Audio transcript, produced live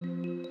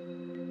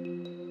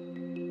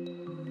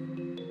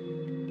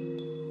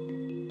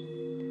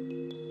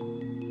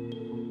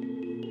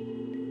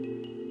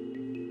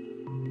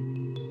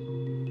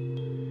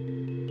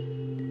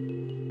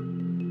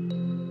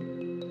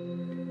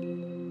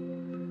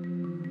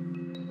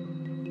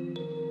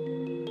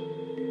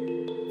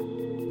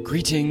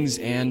Greetings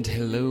and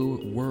hello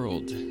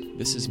world.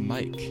 This is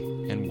Mike,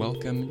 and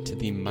welcome to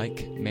the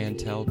Mike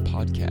Mantell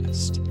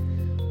podcast.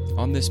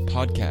 On this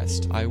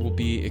podcast, I will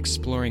be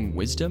exploring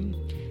wisdom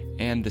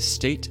and the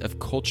state of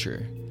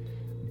culture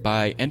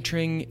by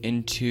entering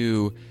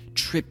into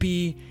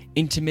trippy,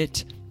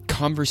 intimate,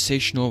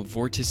 conversational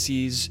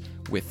vortices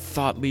with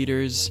thought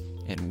leaders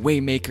and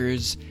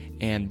waymakers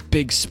and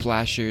big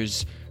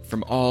splashers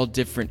from all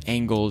different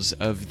angles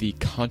of the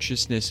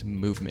consciousness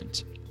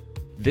movement.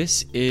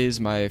 This is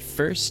my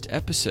first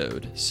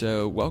episode,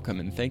 so welcome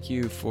and thank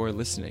you for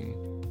listening.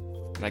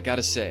 And I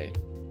gotta say,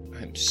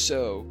 I'm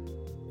so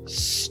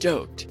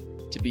stoked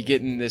to be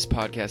getting this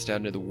podcast out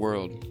into the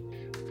world.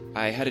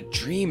 I had a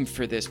dream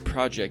for this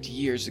project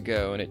years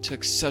ago, and it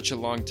took such a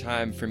long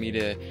time for me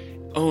to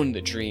own the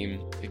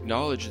dream,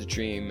 acknowledge the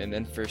dream, and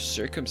then for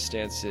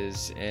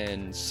circumstances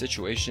and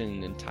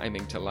situation and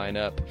timing to line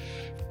up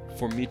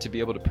for me to be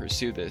able to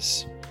pursue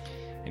this.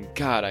 And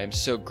God, I am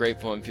so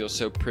grateful and feel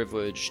so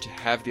privileged to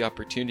have the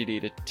opportunity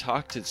to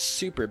talk to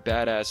super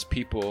badass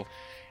people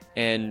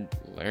and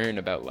learn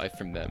about life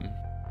from them.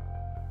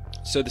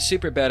 So the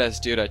super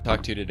badass dude I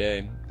talked to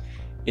today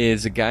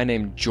is a guy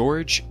named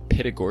George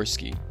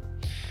Pitagorsky.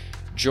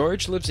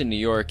 George lives in New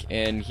York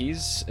and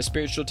he's a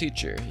spiritual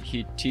teacher.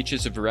 He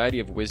teaches a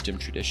variety of wisdom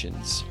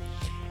traditions.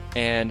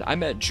 And I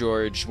met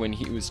George when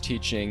he was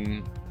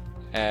teaching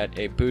at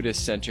a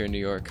Buddhist center in New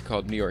York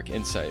called New York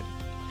Insight.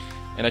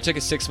 And I took a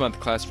 6-month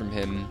class from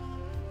him,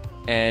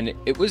 and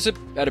it was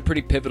at a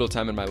pretty pivotal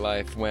time in my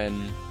life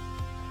when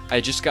I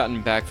had just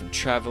gotten back from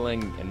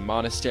traveling and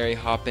monastery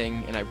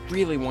hopping, and I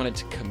really wanted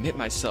to commit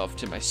myself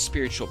to my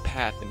spiritual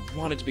path and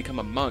wanted to become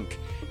a monk.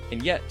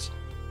 And yet,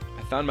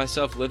 I found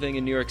myself living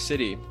in New York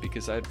City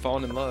because I had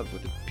fallen in love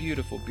with a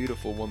beautiful,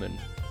 beautiful woman.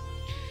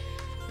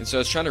 And so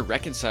I was trying to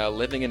reconcile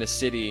living in a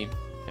city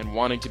and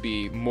wanting to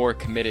be more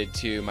committed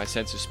to my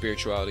sense of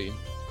spirituality.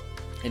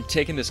 And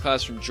taking this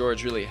class from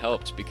George really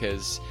helped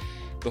because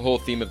the whole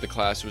theme of the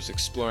class was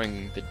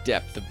exploring the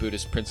depth of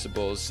Buddhist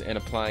principles and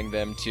applying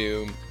them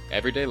to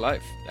everyday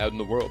life out in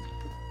the world.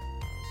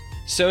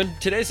 So in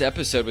today's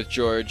episode with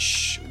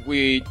George,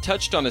 we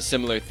touched on a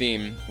similar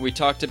theme. We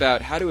talked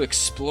about how to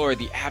explore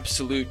the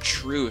absolute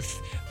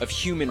truth of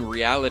human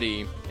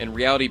reality and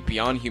reality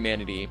beyond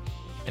humanity,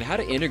 and how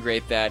to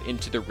integrate that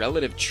into the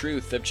relative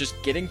truth of just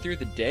getting through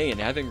the day and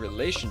having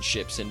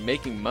relationships and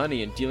making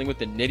money and dealing with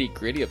the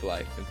nitty-gritty of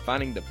life and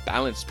finding the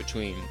balance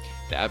between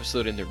the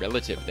absolute and the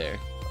relative there.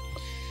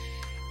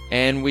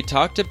 And we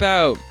talked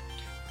about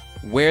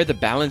where the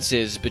balance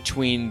is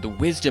between the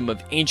wisdom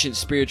of ancient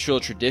spiritual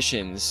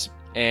traditions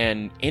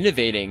and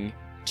innovating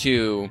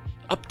to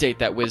update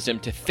that wisdom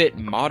to fit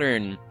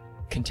modern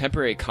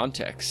contemporary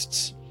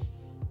contexts.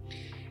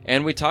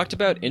 And we talked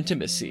about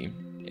intimacy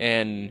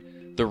and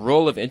the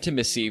role of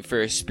intimacy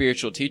for a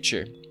spiritual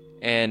teacher,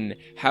 and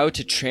how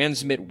to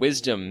transmit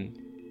wisdom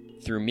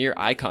through mere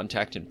eye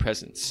contact and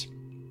presence.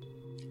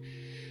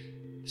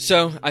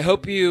 So, I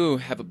hope you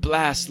have a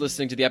blast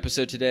listening to the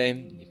episode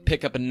today,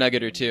 pick up a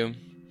nugget or two,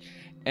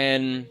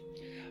 and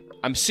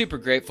I'm super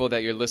grateful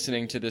that you're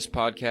listening to this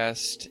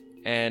podcast,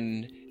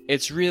 and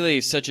it's really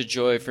such a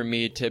joy for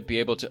me to be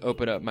able to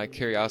open up my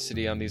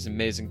curiosity on these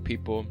amazing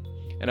people.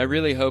 And I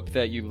really hope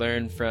that you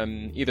learn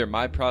from either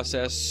my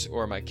process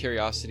or my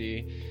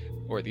curiosity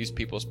or these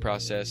people's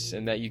process,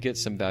 and that you get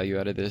some value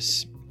out of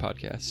this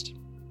podcast.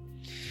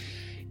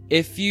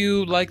 If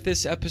you like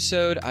this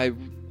episode,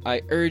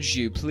 I urge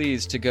you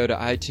please to go to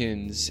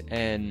iTunes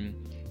and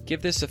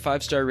give this a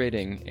 5-star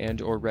rating and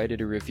or write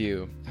it a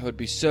review. I would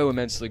be so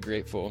immensely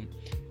grateful.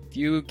 If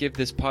you give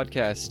this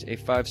podcast a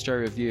 5-star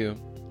review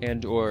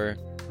and or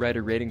write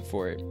a rating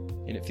for it,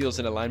 and it feels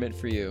in alignment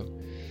for you,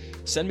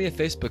 send me a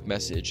Facebook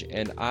message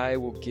and I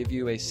will give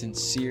you a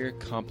sincere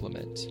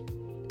compliment.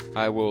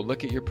 I will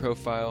look at your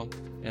profile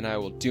and I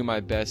will do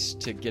my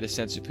best to get a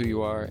sense of who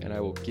you are, and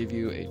I will give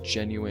you a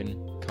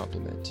genuine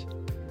compliment.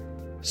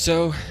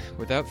 So,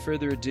 without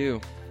further ado,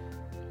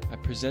 I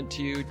present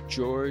to you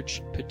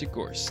George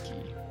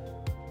Pitagorsky.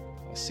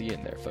 I'll see you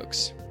in there,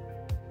 folks.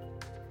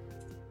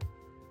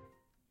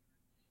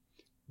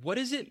 What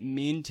does it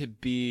mean to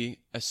be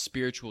a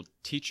spiritual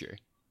teacher?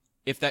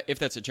 If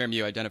that's a term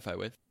you identify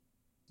with.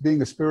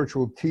 Being a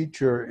spiritual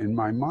teacher, in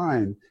my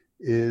mind,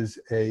 is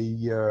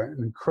an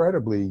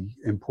incredibly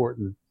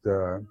important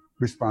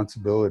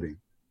responsibility,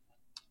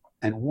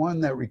 and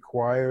one that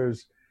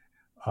requires,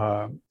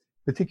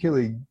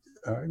 particularly,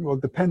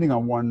 depending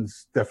on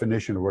one's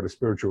definition of what a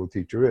spiritual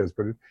teacher is,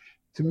 but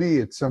to me,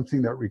 it's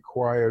something that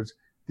requires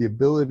the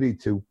ability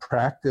to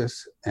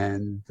practice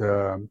and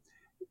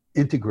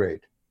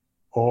integrate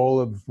all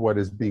of what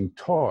is being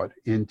taught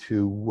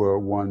into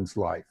one's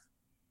life.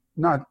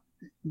 Not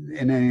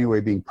in any way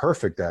being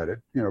perfect at it,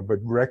 but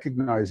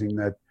recognizing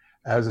that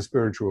as a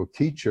spiritual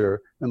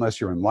teacher,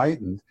 unless you're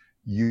enlightened,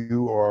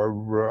 you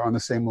are on the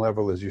same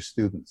level as your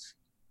students.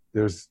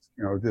 There's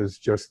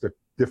just a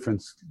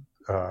difference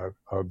of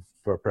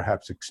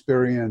perhaps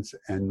experience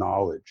and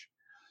knowledge.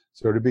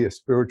 So to be a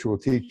spiritual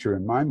teacher,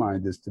 in my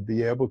mind, is to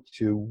be able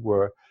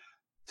to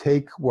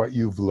take what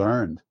you've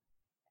learned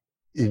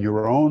in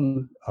your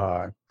own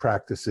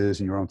practices,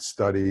 in your own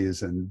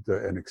studies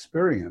and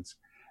experience,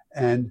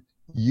 and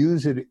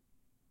use it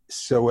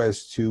so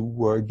as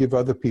to give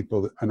other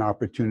people an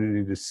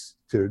opportunity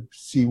to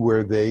see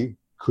where they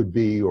could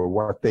be or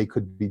what they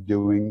could be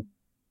doing,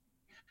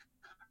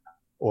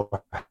 or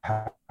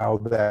how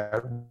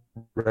that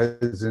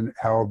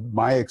how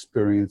my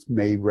experience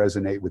may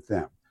resonate with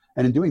them.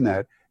 And in doing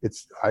that,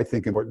 it's, I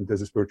think, important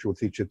as a spiritual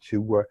teacher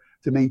to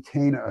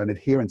maintain an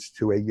adherence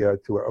to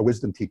a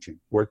wisdom teaching,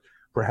 or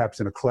perhaps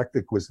an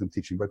eclectic wisdom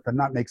teaching, but to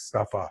not make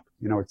stuff up.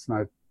 You know, it's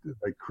not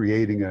like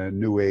creating a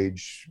new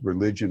age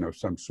religion of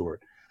some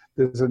sort.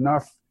 There's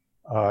enough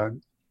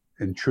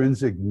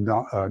intrinsic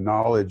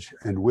knowledge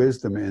and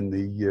wisdom in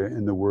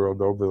the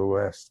world over the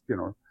last,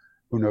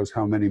 who knows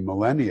how many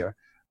millennia,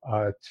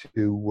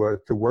 to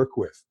work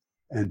with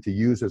and to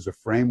use as a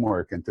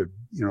framework, and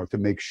to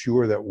make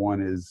sure that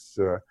one is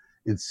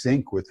in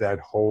sync with that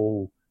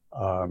whole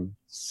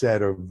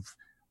set of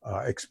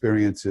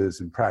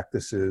experiences and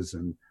practices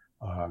and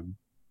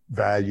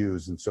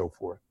values and so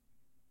forth.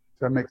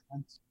 Does that make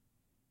sense?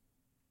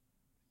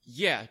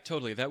 Yeah,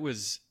 totally. That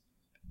was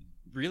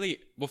really,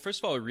 well, first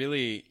of all, a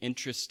really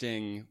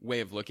interesting way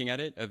of looking at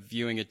it, of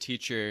viewing a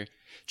teacher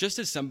just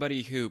as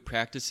somebody who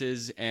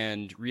practices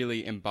and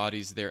really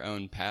embodies their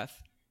own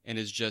path and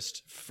is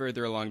just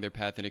further along their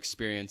path and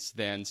experience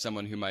than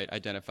someone who might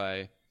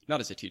identify not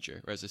as a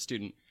teacher or as a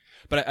student.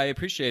 But I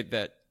appreciate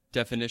that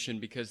definition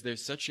because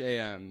there's such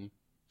a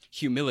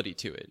humility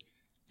to it.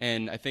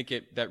 And I think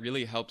that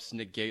really helps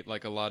negate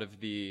like a lot of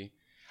the,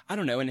 I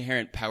don't know,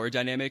 inherent power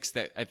dynamics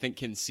that I think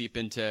can seep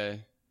into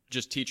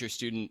just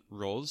teacher-student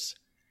roles.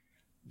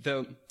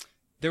 Though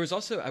there was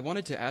also, I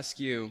wanted to ask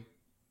you,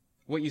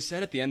 what you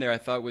said at the end there I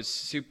thought was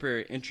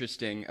super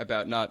interesting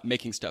about not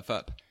making stuff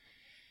up.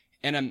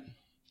 And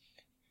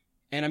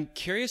I'm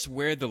curious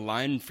where the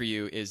line for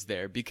you is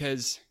there,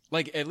 because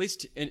like, at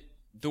least in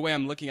the way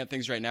I'm looking at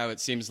things right now, it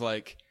seems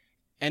like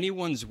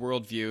anyone's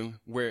worldview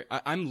where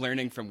I'm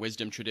learning from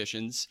wisdom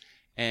traditions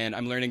and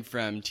I'm learning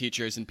from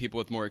teachers and people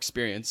with more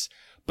experience.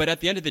 But at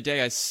the end of the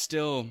day, I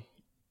still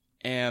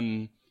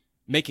am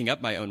making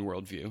up my own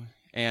worldview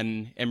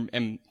and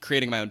am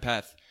creating my own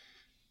path.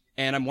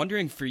 And I'm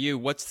wondering for you,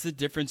 what's the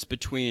difference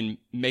between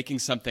making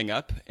something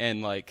up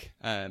and like,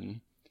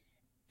 and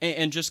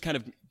just kind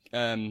of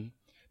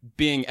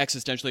being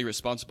existentially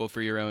responsible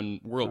for your own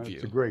worldview?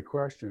 That's a great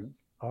question.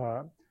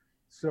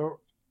 So,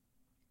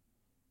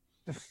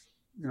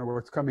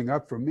 what's coming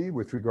up for me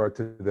with regard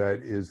to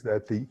that is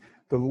that the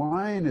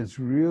line is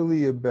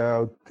really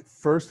about,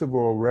 first of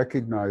all,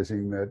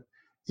 recognizing that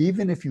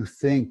even if you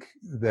think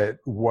that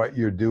what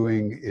you're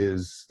doing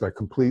is like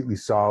completely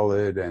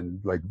solid and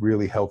like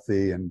really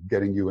healthy and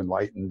getting you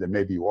enlightened, and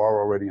maybe you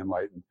are already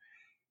enlightened,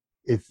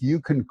 if you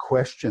can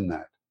question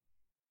that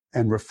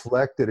and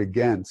reflect it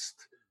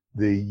against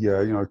the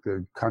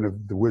the kind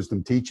of the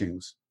wisdom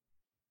teachings,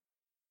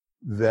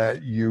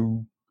 that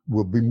you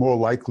will be more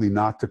likely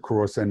not to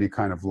cross any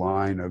kind of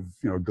line of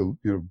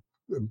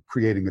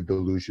creating a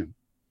delusion.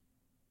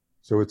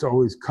 So it's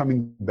always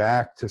coming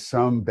back to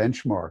some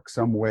benchmark,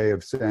 some way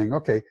of saying,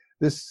 okay,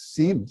 this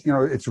seems,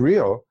 it's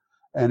real,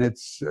 and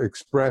it's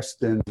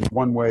expressed in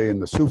one way in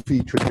the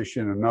Sufi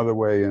tradition, another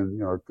way in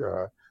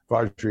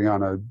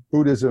Vajrayana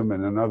Buddhism,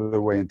 and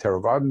another way in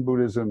Theravadan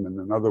Buddhism,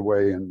 and another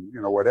way in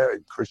whatever,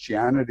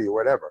 Christianity or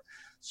whatever.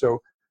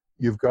 So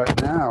you've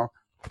got now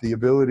the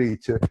ability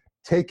to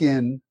take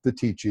in the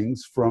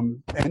teachings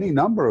from any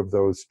number of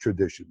those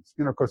traditions.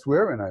 Because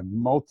we're in a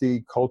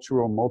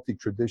multicultural,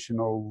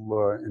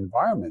 multi-traditional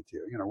environment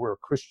here. We're a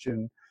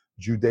Christian,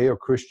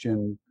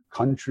 Judeo-Christian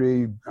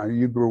country.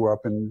 You grew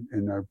up in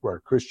a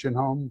Christian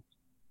home?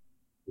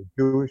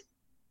 Jewish?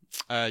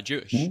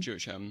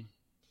 Jewish.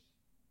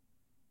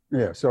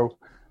 Yeah. So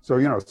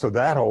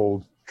that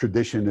whole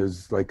tradition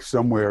is like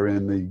somewhere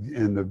in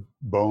the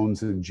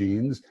bones and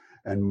genes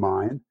and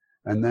mind.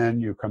 And then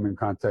you come in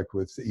contact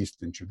with the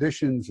Eastern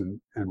traditions and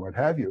what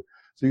have you.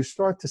 So you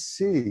start to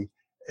see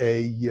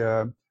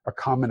a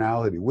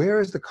commonality.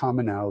 Where is the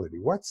commonality?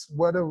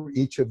 What are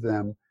each of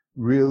them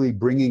really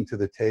bringing to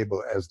the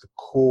table as the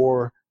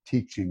core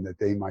teaching that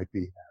they might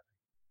be having?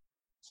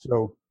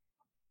 So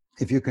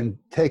if you can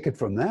take it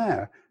from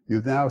there,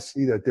 you now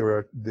see that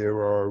there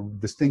are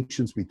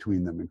distinctions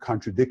between them and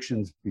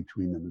contradictions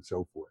between them and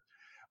so forth.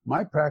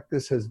 My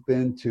practice has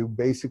been to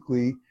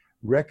basically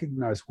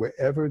recognize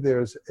wherever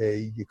there's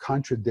a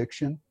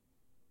contradiction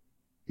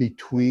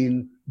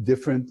between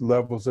different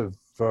levels of,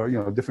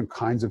 different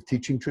kinds of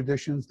teaching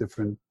traditions,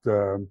 different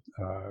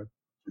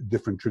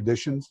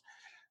traditions,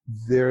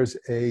 there's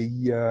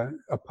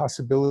a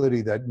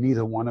possibility that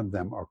neither one of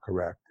them are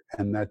correct,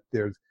 and that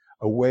there's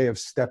a way of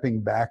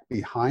stepping back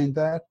behind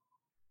that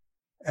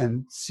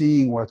and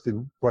seeing what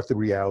the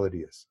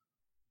reality is.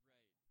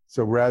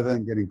 So rather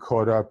than getting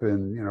caught up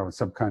in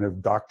some kind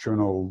of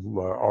doctrinal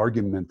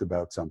argument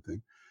about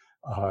something,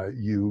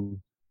 you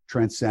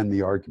transcend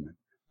the argument.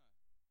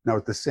 Now,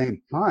 at the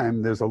same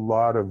time, there's a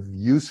lot of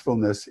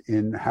usefulness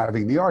in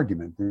having the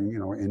argument,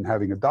 in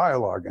having a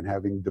dialogue and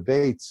having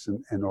debates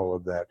and all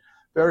of that.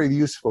 very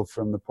useful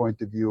from the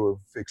point of view of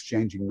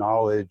exchanging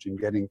knowledge and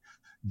getting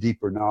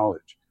deeper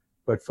knowledge.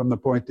 But from the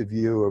point of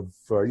view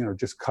of,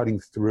 just cutting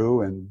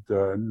through and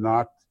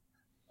not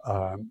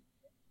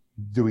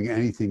doing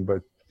anything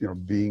but,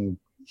 being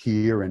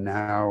here and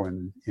now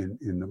and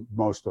in the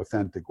most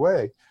authentic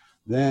way,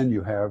 then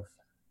you have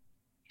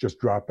just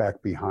drop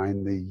back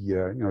behind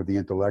the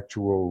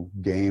intellectual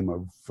game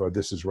of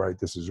this is right,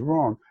 this is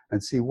wrong,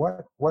 and see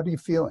what are you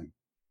feeling?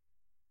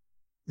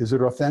 Is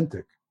it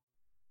authentic?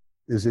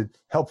 Is it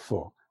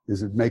helpful?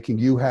 Is it making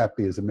you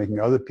happy? Is it making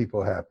other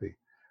people happy?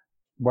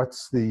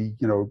 What's the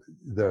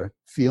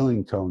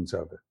feeling tones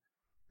of it?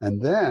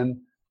 And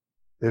then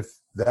if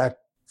that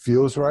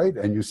feels right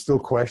and you still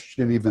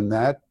question even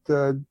that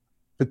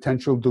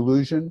potential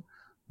delusion,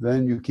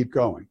 then you keep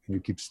going and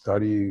you keep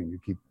studying and you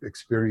keep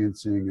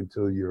experiencing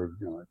until you're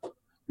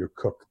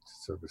cooked,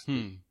 so to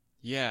speak.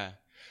 Yeah,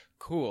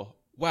 cool.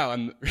 Wow,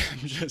 I'm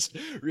just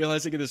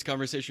realizing in this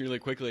conversation really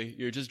quickly,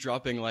 you're just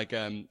dropping like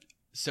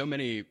so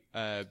many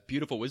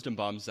beautiful wisdom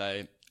bombs.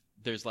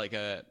 There's like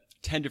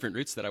 10 different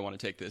routes that I want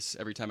to take this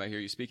every time I hear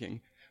you speaking.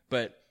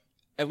 But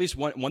at least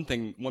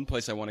one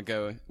place I want to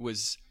go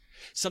was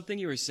something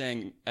you were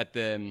saying at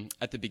the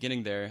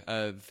beginning there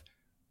of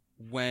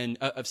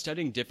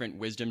studying different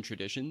wisdom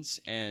traditions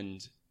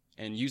and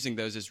using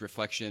those as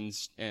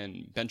reflections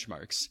and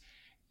benchmarks.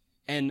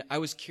 And I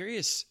was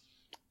curious,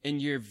 in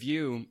your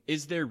view,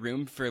 is there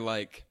room for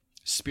like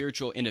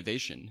spiritual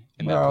innovation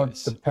in that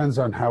place? It depends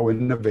on how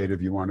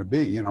innovative you want to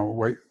be.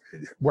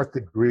 What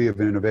degree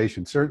of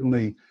innovation?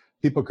 Certainly,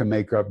 people can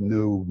make up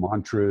new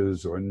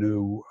mantras or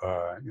new,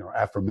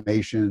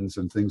 affirmations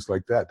and things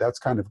like that. That's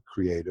kind of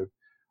creative.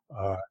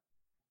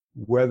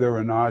 Whether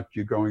or not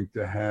you're going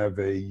to have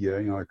a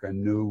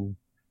new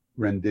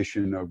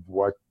rendition of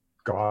what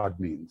God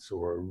means,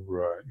 or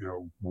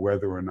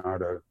whether or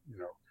not a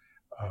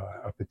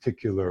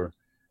particular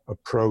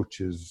approach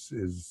is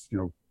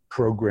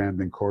programmed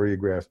and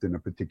choreographed in a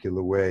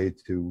particular way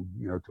to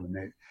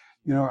enable.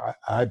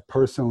 I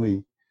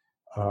personally,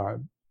 I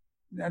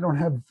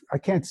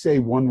can't say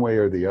one way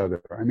or the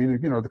other. I mean,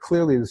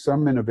 clearly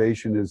some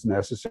innovation is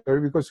necessary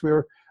because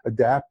we're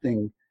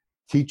adapting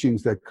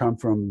teachings that come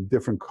from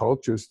different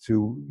cultures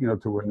to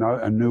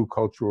a new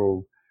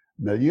cultural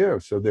milieu.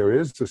 So there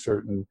is a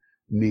certain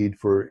need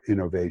for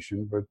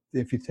innovation, but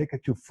if you take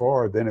it too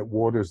far, then it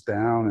waters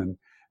down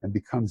and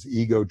becomes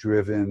ego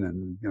driven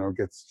and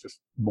gets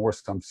just more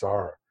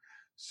samsara.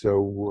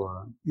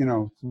 So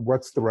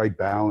what's the right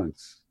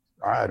balance?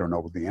 I don't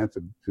know the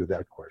answer to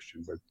that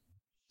question, but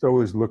it's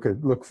always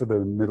look for the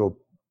middle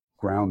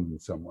ground in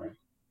some way.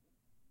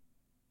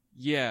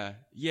 Yeah,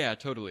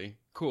 totally.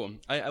 Cool.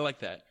 I like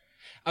that.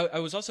 I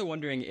was also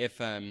wondering if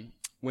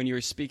when you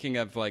were speaking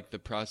of like the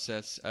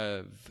process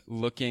of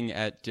looking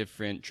at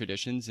different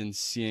traditions and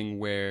seeing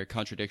where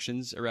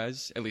contradictions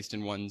arise, at least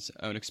in one's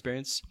own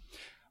experience,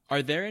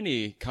 are there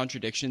any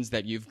contradictions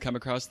that you've come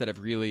across that have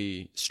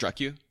really struck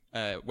you,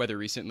 whether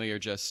recently or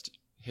just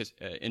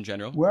in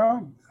general?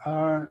 Well,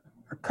 a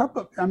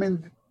couple. I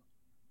mean,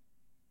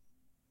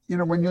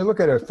 when you look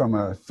at it from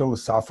a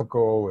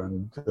philosophical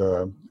and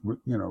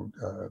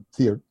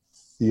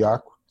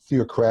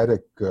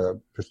theocratic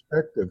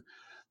perspective,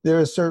 there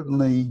are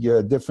certainly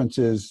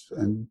differences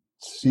and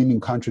seeming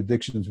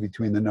contradictions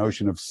between the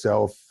notion of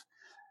self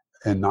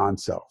and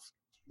non-self.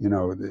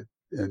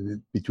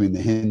 And between the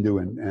Hindu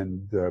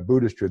and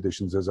Buddhist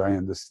traditions, as I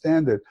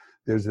understand it,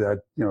 there's that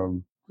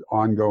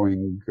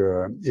ongoing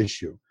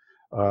issue.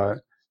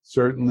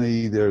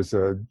 Certainly, there's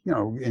a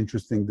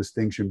interesting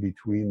distinction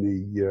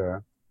between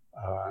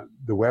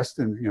the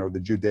Western, the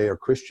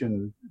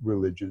Judeo-Christian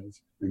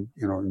religions,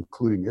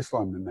 including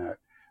Islam in that,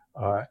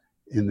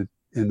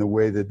 in the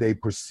way that they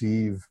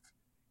perceive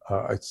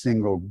a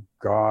single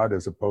God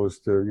as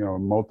opposed to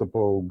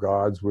multiple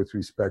gods with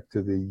respect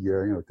to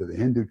the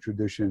Hindu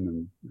tradition,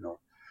 and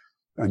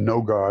a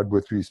no God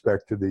with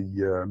respect to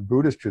the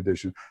Buddhist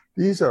tradition.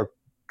 These are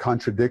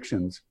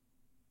contradictions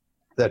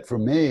that for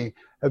me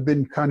have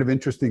been kind of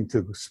interesting to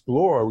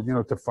explore,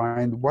 to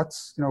find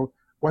what's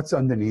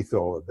underneath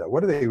all of that.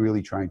 What are they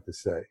really trying to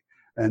say?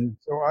 And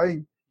so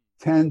I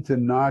tend to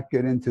not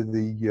get into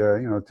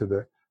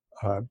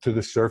to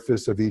the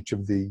surface of each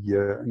of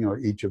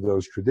each of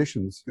those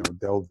traditions,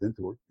 delved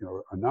into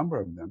a number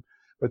of them,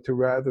 but to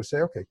rather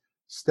say, okay,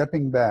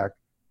 stepping back,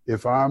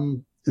 if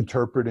I'm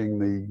interpreting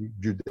the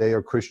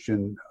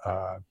Judeo-Christian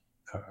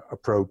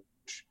approach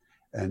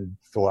and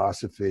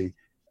philosophy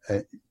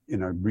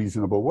in a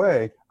reasonable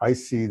way, I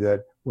see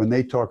that when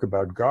they talk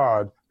about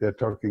God, they're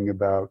talking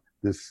about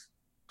this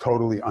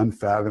totally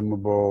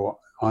unfathomable,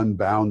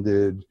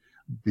 unbounded,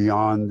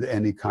 beyond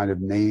any kind of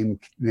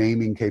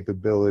naming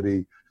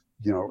capability,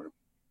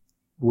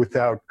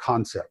 without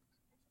concept.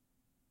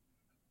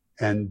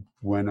 And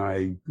when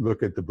I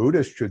look at the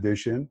Buddhist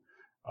tradition,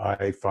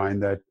 I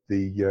find that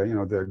the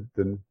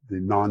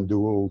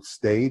non-dual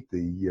state,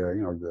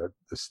 the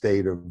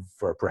state of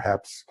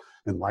perhaps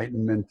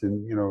enlightenment,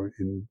 and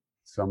in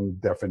some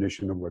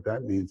definition of what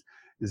that means,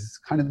 is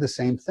kind of the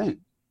same thing.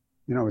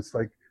 It's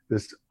like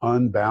this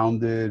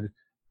unbounded,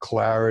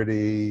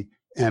 clarity,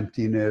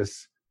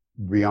 emptiness,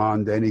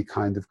 beyond any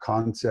kind of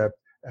concept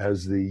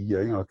as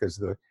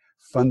the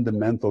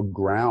fundamental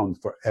ground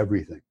for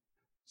everything.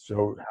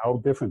 So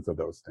how different are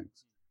those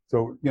things?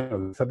 So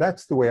so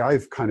that's the way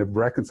I've kind of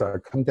reconciled.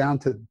 I've come down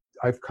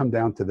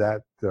to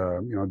that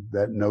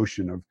that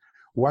notion of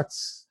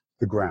what's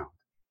the ground.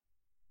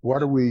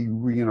 What are we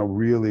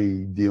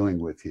really dealing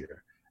with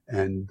here?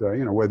 And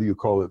whether you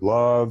call it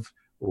love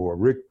or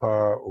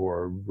Rigpa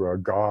or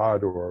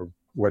God or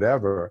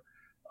whatever,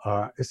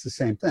 it's the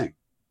same thing.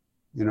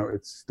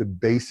 It's the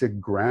basic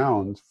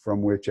ground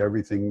from which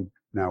everything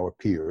now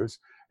appears.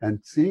 And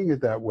seeing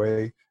it that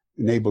way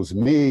enables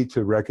me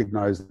to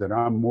recognize that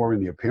I'm more in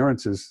the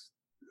appearances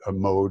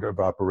mode of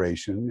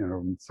operation,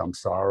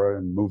 samsara,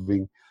 and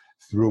moving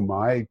through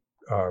my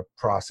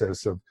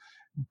process of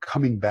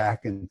coming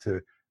back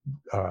into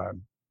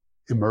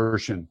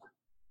immersion,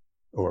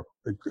 or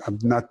I'm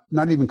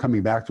not even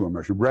coming back to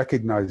immersion,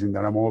 recognizing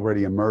that I'm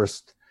already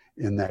immersed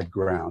in that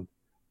ground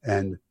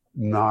and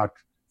not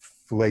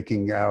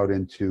flaking out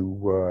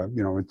into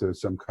into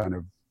some kind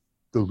of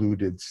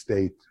deluded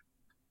state,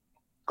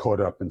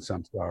 caught up in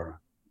samsara.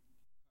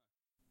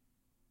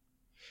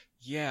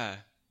 Yeah,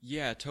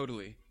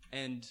 totally.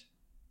 And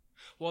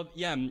well,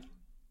 yeah,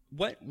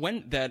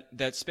 when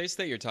that space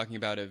that you're talking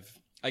about of,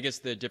 I guess,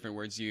 the different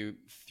words you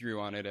threw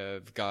on it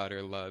of God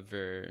or love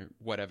or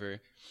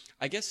whatever,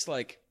 I guess,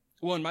 like,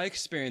 well, in my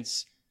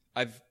experience,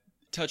 I've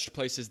touched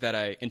places that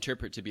I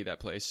interpret to be that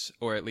place,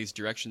 or at least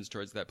directions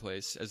towards that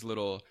place, as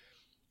little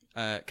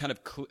kind of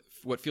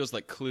what feels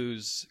like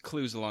clues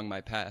along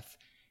my path.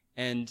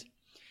 And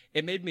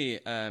it made me,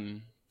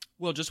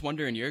 well, just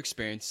wonder, in your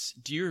experience,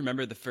 do you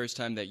remember the first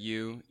time that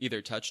you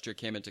either touched or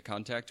came into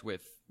contact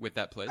with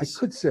that place? I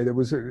could say there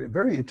was a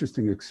very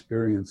interesting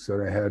experience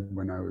that I had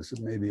when I was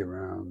maybe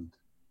around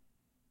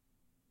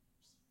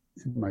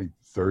in my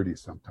 30s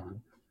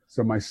sometime.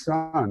 So my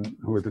son,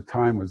 who at the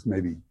time was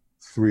maybe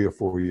 3 or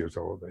 4 years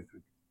old, I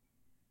think,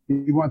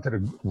 he wanted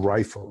a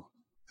rifle.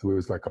 It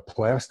was like a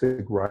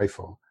plastic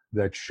rifle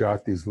that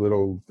shot these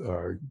little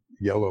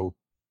yellow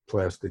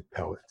plastic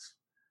pellets.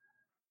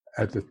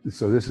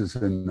 So this is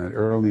in the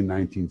early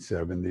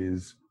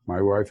 1970s.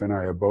 My wife and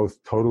I are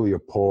both totally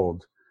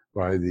appalled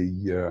by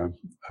the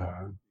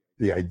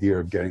idea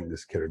of getting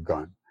this kid a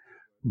gun,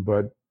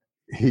 but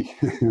he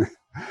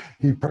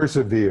he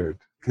persevered,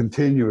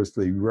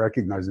 continuously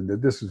recognizing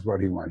that this is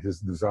what he wanted. His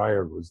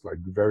desire was like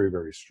very,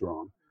 very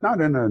strong, not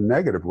in a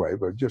negative way,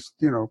 but just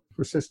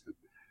persistent.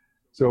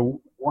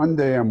 So one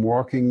day I'm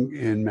walking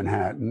in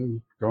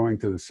Manhattan, going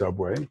to the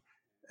subway,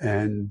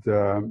 and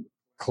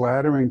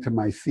clattering to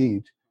my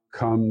feet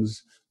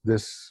comes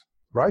this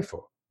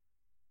rifle,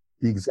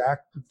 the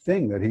exact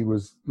thing that he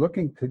was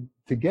looking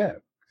to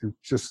get. It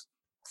just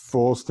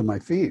falls to my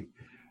feet.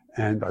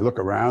 And I look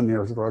around,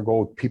 there's like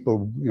old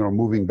people,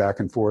 moving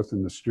back and forth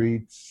in the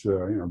streets,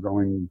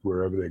 going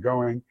wherever they're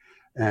going.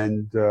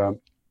 And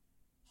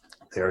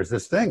there's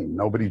this thing.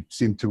 Nobody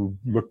seemed to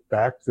look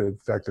back to the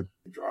fact that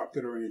they dropped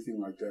it or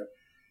anything like that.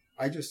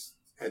 I just,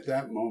 at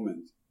that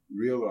moment,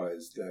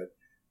 realized that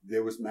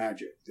there was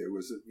magic. There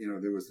was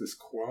this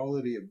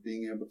quality of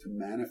being able to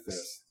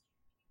manifest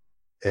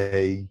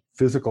a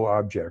physical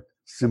object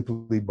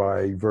simply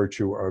by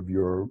virtue of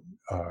your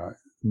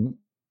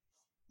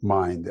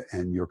mind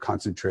and your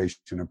concentration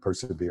and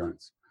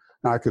perseverance.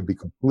 Now, I could be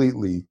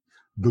completely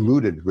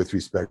deluded with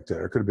respect to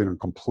it. It could have been a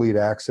complete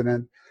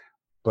accident,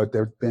 but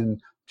there have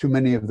been too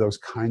many of those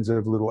kinds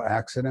of little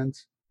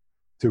accidents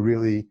to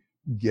really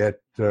get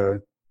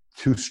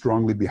too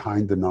strongly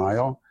behind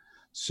denial.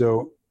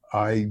 So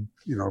I,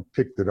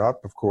 picked it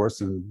up, of course,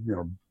 and,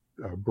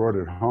 brought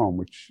it home,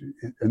 which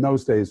in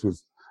those days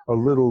was a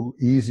little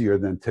easier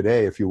than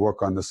today. If you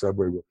walk on the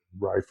subway with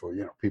a rifle,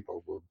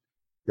 people will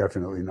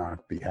definitely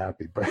not be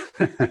happy. But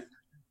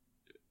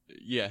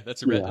yeah,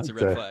 that's a red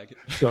flag.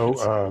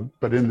 So,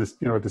 but in this,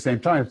 at the same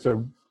time,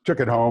 so took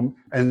it home,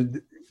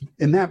 and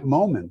in that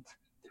moment,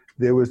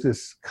 there was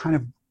this kind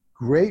of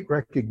great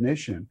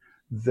recognition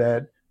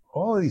that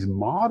all of these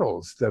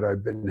models that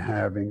I've been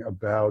having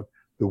about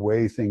the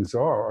way things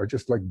are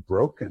just like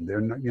broken.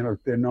 They're not,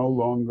 they're no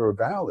longer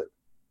valid,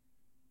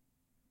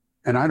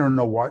 and I don't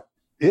know what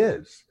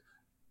is.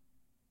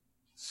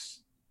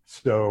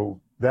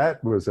 So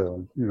that was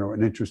an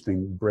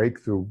interesting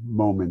breakthrough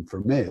moment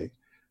for me.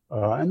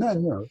 And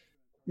then,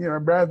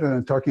 rather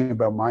than talking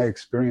about my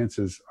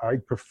experiences, I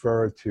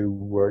prefer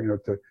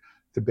to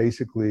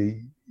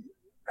basically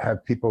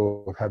have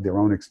people have their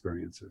own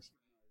experiences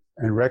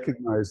and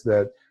recognize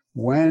that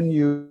when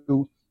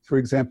you, for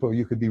example,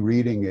 you could be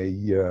reading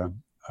a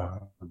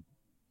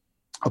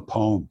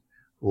poem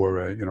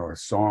or a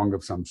song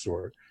of some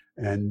sort,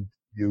 and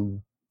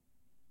you,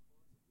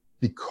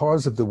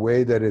 because of the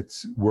way that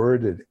it's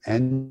worded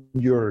and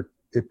your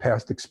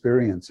past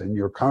experience and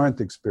your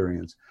current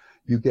experience,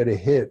 you get a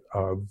hit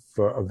of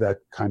that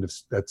kind of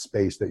that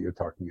space that you're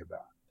talking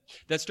about.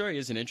 That story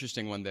is an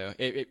interesting one, though.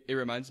 It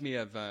reminds me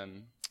of I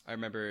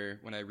remember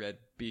when I read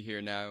 "Be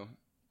Here Now,"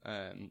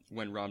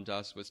 when Ram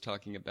Dass was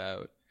talking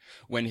about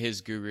when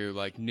his guru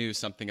like knew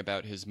something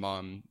about his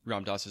mom,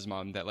 Ram Dass's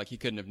mom, that like he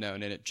couldn't have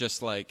known, and it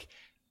just like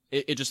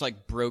it just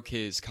like broke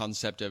his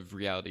concept of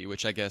reality,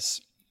 which I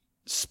guess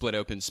split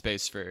open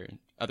space for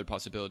other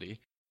possibility.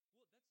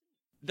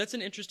 That's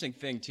an interesting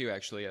thing too,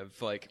 actually, of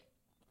like,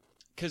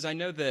 because I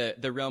know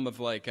the realm of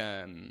like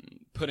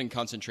putting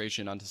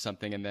concentration onto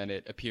something and then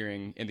it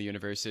appearing in the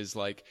universe is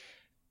like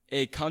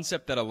a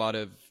concept that a lot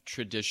of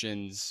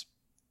traditions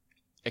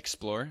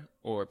explore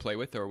or play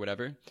with or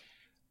whatever.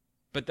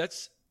 But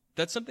that's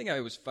something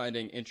I was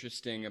finding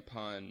interesting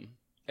upon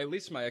at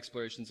least my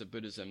explorations of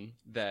Buddhism,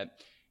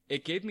 that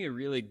it gave me a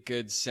really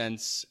good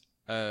sense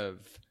of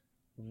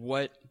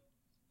what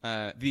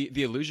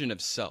the illusion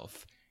of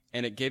self,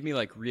 and it gave me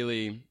like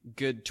really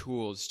good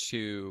tools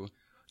to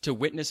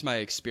witness my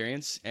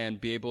experience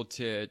and be able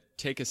to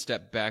take a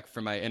step back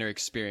from my inner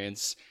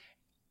experience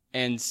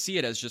and see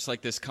it as just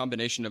like this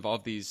combination of all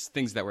of these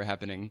things that were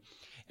happening.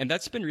 And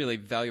that's been really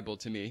valuable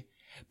to me.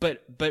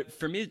 But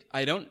for me,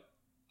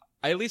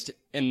 at least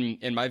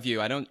in my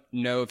view, I don't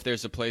know if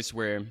there's a place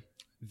where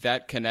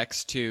that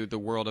connects to the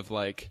world of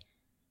like,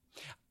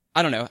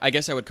 I don't know, I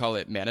guess I would call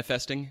it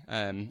manifesting,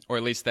 or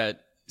at least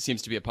that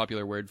seems to be a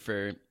popular word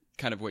for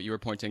kind of what you were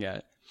pointing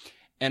at.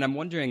 And I'm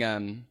wondering,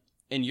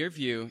 in your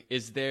view,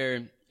 is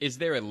there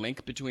a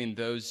link between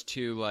those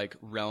two like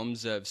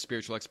realms of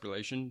spiritual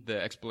exploration,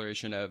 the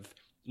exploration of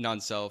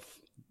non-self,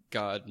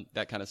 God,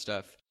 that kind of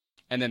stuff,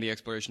 and then the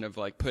exploration of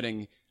like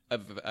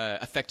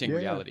affecting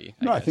reality?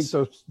 I think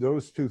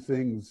those two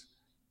things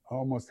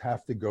almost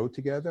have to go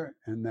together,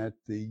 and that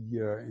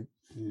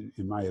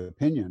in my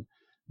opinion,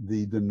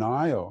 the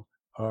denial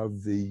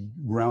of the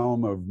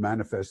realm of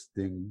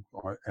manifesting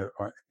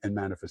and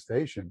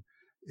manifestation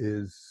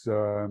is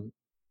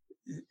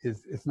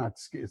it's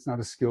not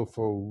a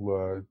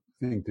skillful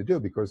thing to do,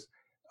 because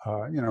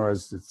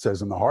as it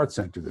says in the Heart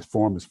Center, this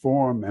form is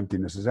form,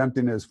 emptiness is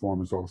emptiness,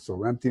 form is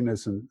also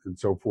emptiness, and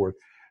so forth.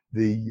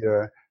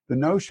 The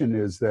notion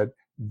is that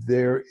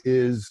there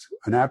is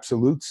an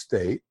absolute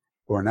state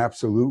or an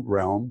absolute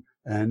realm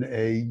and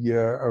a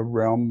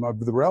realm of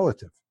the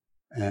relative,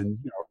 and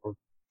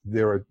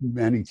there are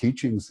many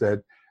teachings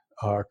that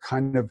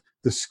kind of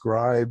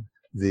describe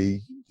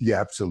the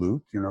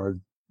absolute,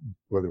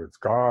 whether it's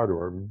God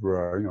or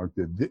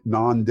the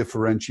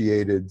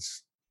non-differentiated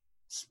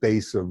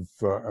space of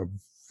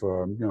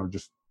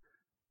just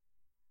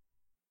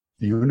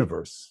the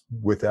universe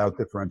without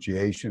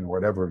differentiation,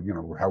 whatever,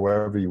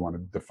 however you want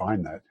to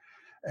define that.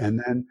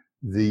 And then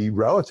the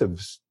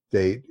relative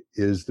state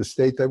is the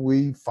state that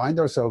we find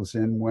ourselves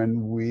in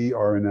when we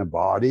are in a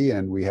body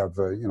and we have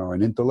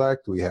an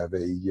intellect, we have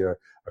a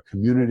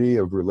community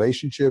of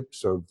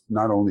relationships of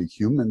not only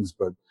humans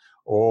but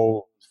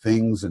all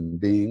things and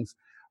beings.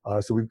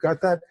 So we've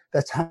got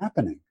that's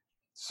happening.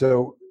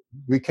 So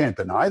we can't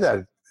deny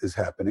that is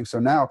happening. So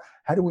now,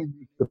 how do we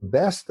make the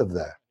best of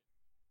that?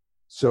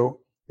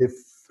 So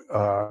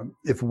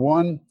if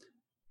one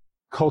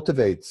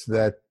cultivates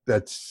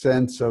that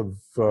sense of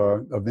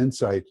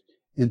insight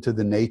into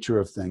the nature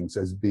of things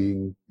as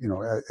being,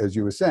 as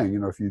you were saying,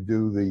 if you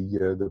do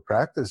the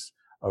practice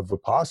of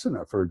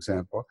Vipassana, for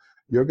example,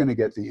 you're going to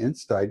get the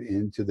insight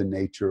into the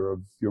nature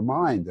of your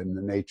mind and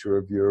the nature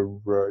of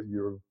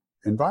your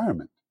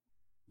environment.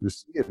 You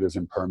see it as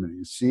impermanent.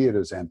 You see it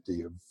as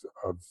empty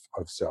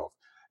of self.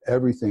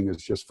 Everything is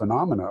just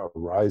phenomena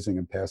arising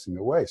and passing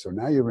away. So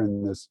now you're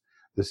in this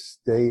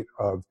state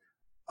of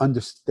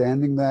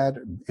understanding that,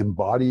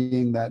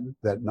 embodying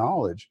that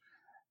knowledge,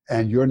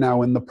 and you're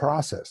now in the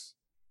process.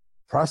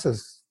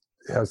 Process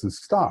hasn't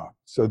stopped.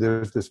 So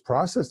there's this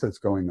process that's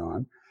going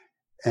on,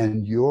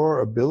 and your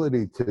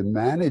ability to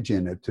manage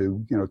in it,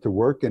 to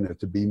work in it,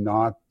 to be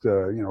not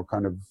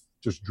kind of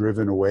just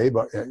driven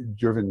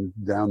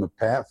down the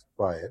path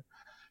by it.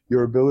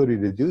 Your ability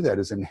to do that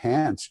is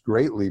enhanced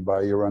greatly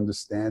by your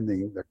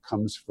understanding that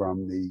comes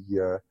from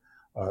the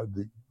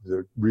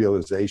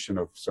realization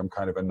of some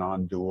kind of a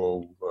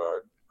non-dual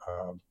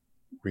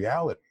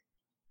reality.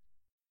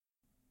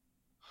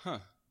 Huh.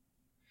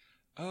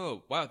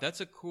 Oh, wow.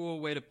 That's a cool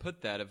way to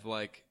put that, of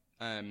like,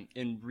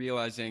 in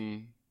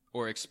realizing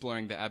or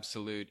exploring the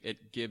absolute,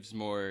 it gives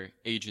more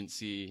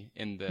agency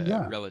in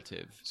the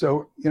relative.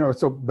 So,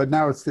 but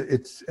now it's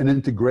an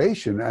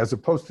integration as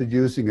opposed to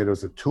using it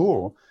as a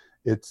tool.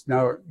 It's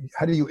now,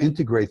 how do you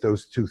integrate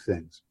those two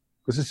things?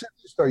 Because as soon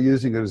as you start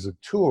using it as a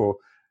tool,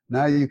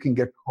 now you can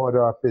get caught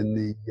up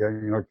in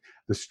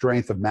the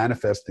strength of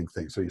manifesting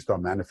things. So you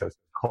start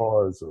manifesting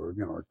cause or,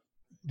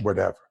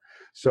 whatever.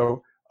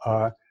 So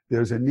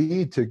there's a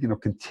need to,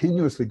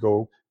 continuously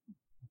go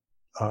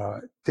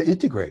to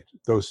integrate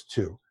those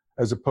two,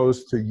 as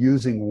opposed to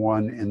using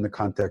one in the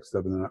context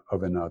of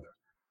another.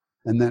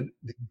 And then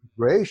the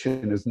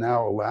integration is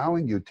now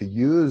allowing you to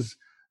use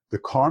the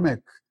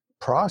karmic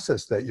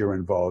process that you're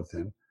involved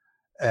in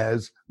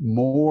as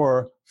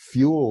more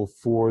fuel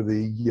for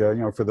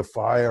the for the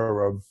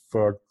fire of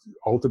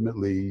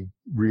ultimately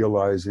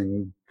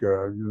realizing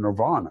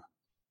nirvana.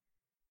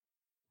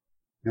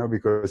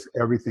 because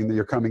everything that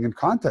you're coming in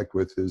contact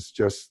with is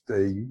just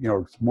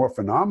it's more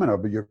phenomena,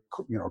 but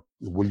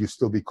will you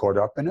still be caught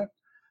up in it?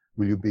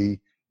 Will you be,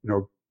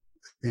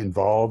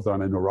 involved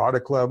on a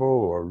neurotic level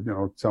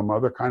or, some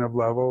other kind of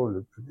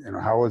level?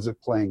 How is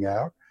it playing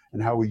out?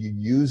 And how are you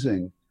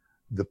using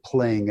the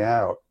playing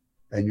out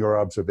and your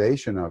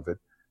observation of it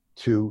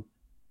to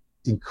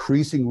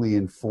increasingly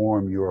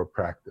inform your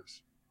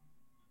practice?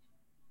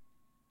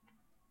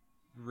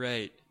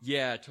 Right.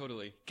 Yeah,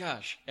 totally.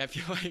 Gosh, I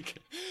feel like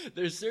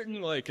there's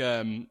certain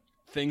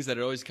things that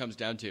it always comes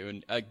down to,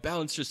 and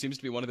balance just seems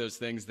to be one of those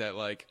things that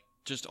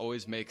just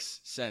always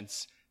makes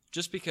sense.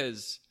 Just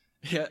because,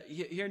 yeah,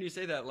 hearing you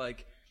say that,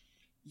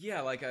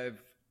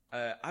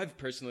 I've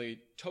personally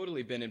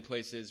totally been in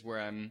places where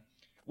I'm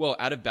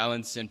out of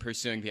balance and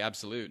pursuing the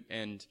absolute,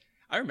 and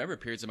I remember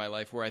periods of my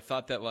life where I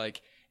thought that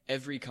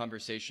every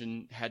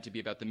conversation had to be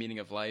about the meaning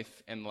of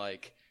life, and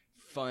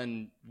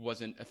fun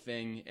wasn't a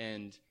thing,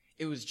 and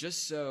it was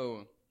just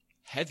so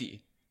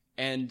heavy.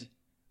 And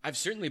I've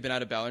certainly been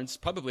out of balance,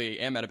 probably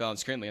am out of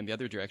balance currently in the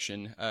other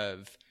direction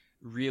of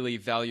really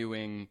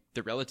valuing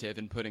the relative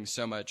and putting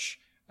so much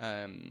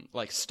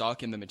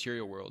stock in the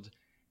material world.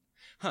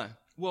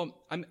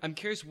 Well, I'm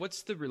curious,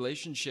 what's the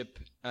relationship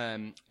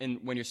when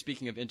you're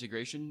speaking of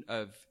integration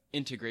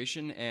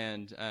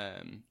and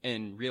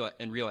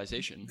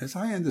realization? As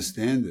I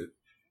understand it,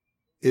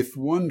 if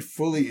one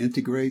fully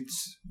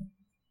integrates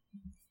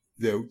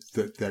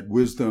that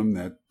wisdom,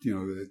 that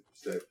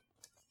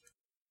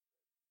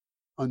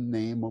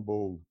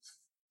unnameable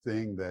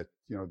thing that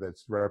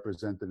that's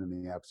represented in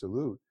the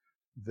absolute,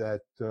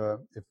 that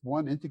if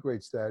one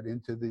integrates that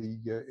into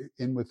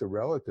in with the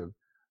relative,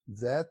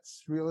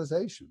 that's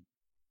realization.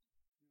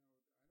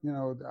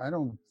 I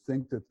don't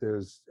think that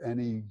there's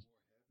any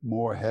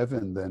more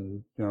heaven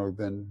than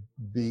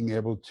being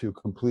able to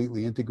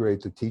completely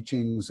integrate the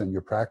teachings and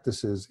your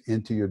practices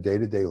into your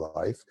day-to-day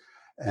life,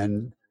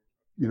 and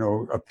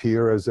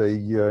appear as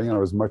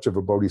as much of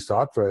a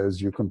bodhisattva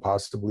as you can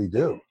possibly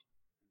do,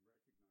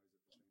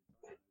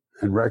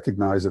 and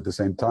recognize at the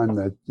same time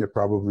that you're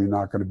probably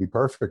not going to be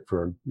perfect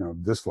for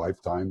this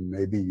lifetime,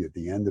 maybe at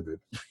the end of it,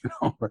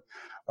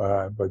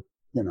 but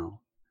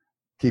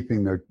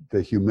keeping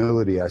the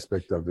humility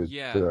aspect of it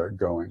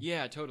going.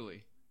 Yeah,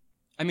 totally.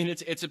 I mean,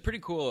 it's a pretty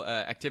cool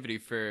activity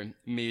for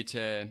me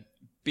to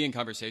be in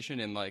conversation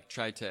and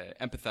try to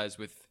empathize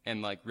with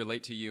and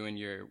relate to you and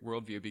your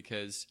worldview,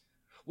 because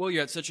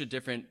you're at such a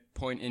different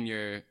point in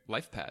your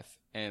life path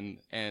and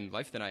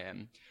life than I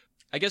am.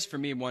 I guess for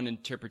me, one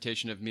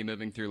interpretation of me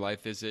moving through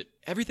life is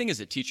everything is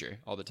a teacher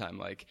all the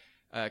time.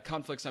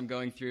 Conflicts I'm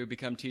going through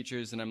become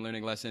teachers, and I'm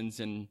learning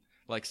lessons, and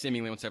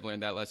seemingly once I've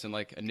learned that lesson,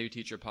 a new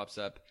teacher pops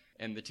up,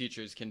 and the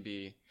teachers can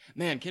be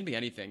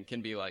anything,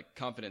 can be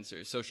confidence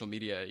or social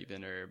media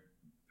even,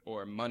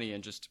 or money,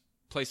 and just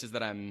places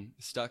that I'm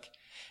stuck.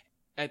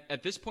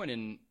 At this point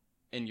in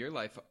your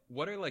life,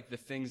 what are the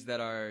things that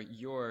are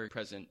your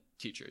present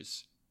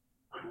teachers?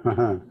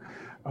 Well,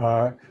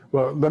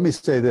 let me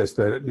say this,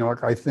 that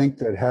I think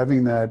that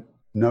having that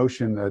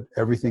notion that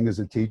everything is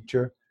a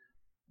teacher,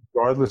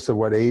 regardless of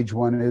what age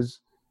one is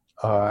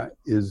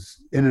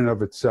in and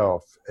of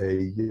itself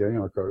a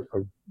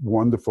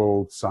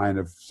wonderful sign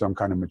of some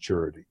kind of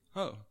maturity.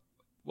 Oh,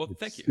 well,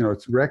 thank you.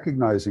 It's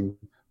recognizing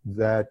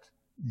that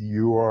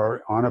you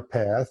are on a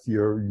path.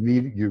 You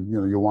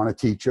want a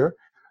teacher,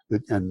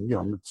 and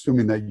I'm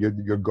assuming that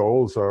your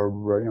goals are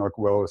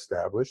well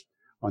established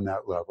on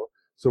that level.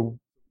 So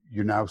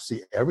you now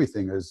see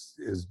everything as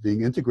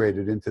being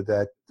integrated into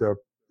that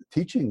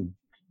teaching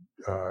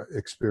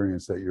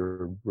experience that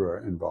you're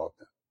involved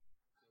in.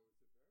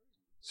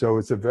 So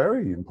it's a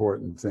very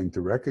important thing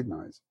to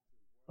recognize.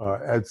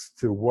 As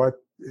to what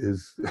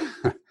is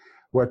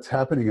what's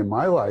happening in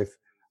my life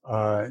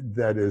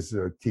that is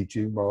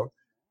teaching, well,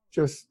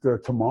 just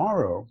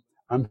tomorrow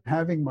I'm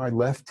having my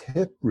left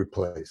hip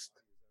replaced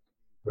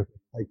with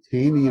a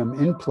titanium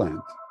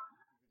implant.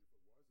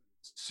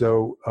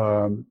 So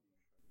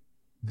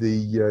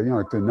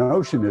the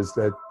notion is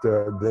that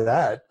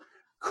that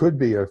could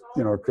be a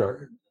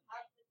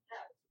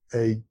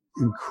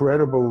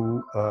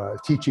incredible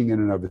teaching in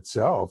and of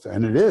itself,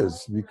 and it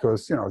is,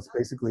 because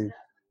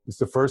it's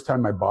the first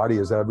time my body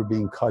is ever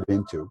being cut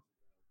into,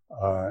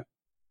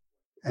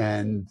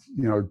 and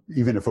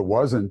even if it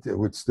wasn't, it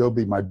would still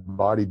be my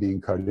body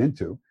being cut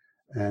into,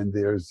 and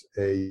there's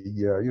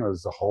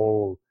there's a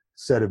whole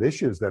set of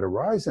issues that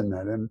arise in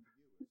that, and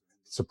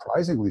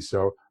surprisingly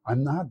so,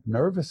 I'm not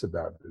nervous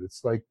about it.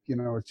 It's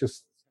it's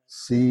just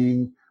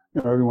seeing,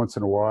 every once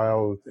in a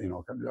while,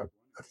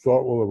 a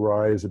thought will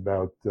arise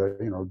about,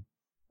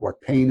 what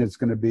pain it's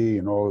going to be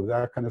and all of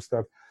that kind of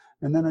stuff.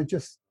 And then it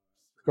just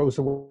goes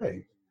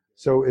away.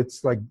 So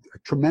it's like a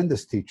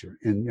tremendous teacher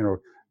in,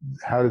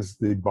 how does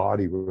the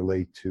body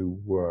relate to,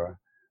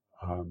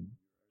 how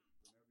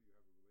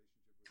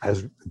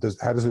does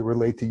it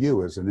relate to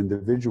you as an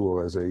individual,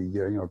 as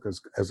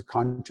as a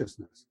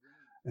consciousness,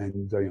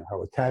 and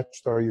how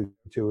attached are you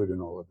to it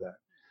and all of that.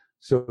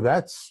 So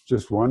that's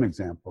just one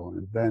example.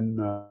 And then,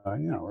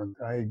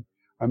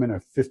 I'm in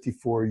a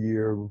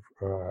 54-year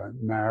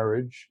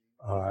marriage,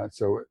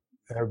 so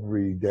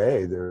every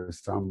day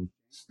there's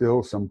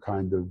still some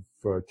kind of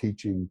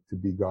teaching to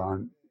be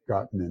gotten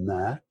in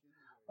that.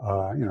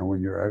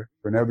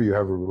 Whenever you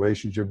have a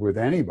relationship with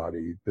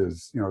anybody,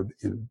 there's,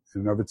 in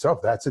and of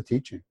itself, that's a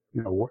teaching.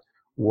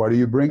 What are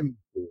you bringing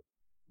to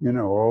it?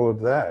 All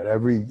of that.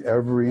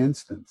 Every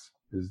instance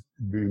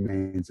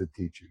remains a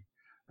teaching.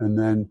 And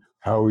then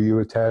how are you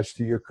attached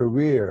to your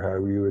career? How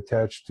are you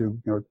attached to,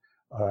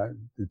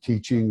 the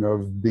teaching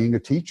of being a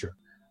teacher?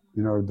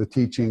 The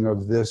teaching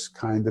of this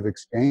kind of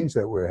exchange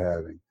that we're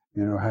having.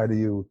 How do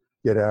you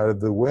get out of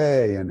the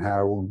way, and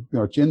how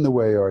much in the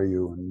way are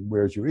you, and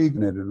where's your ego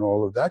in it, and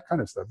all of that kind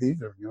of stuff.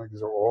 These are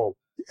all,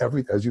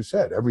 as you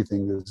said,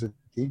 everything is a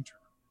teacher.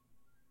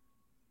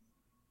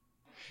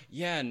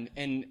 Yeah,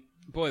 and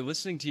boy,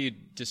 listening to you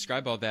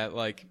describe all that,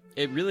 like,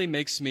 it really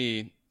makes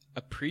me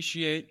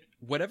appreciate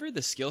whatever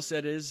the skill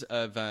set is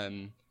of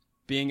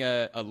being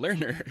a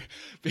learner,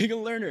 being a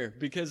learner,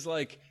 because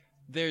like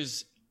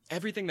there's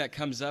everything that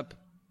comes up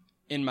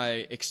in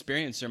my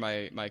experience or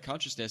my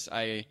consciousness.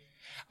 I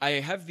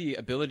have the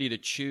ability to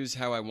choose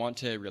how I want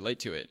to relate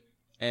to it.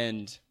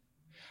 And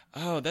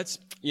that's,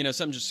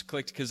 something just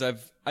clicked, because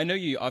I know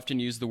you often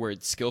use the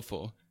word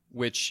skillful,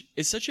 which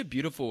is such a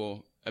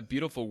beautiful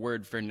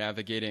word for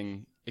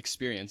navigating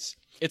experience.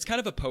 It's kind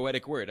of a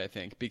poetic word, I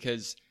think,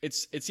 because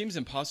it seems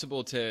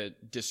impossible to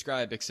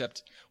describe,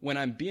 except when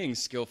I'm being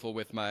skillful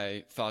with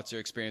my thoughts or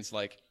experience,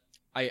 like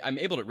I'm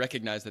able to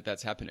recognize that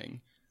that's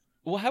happening.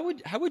 Well,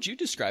 how would you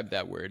describe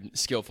that word,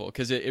 skillful?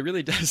 Because it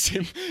really does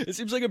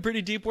seems like a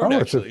pretty deep word,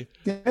 actually.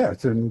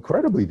 It's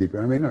incredibly deep.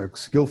 I mean,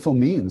 skillful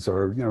means,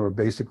 or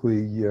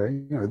basically,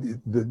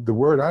 the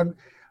word.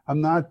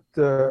 I'm not.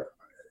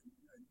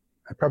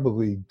 I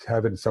probably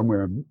have it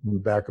somewhere in the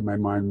back of my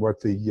mind what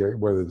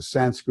whether the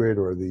Sanskrit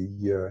or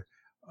the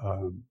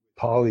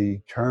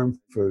Pali term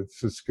for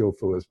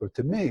skillful is, but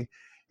to me,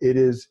 it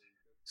is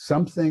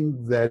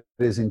something that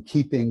is in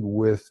keeping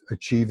with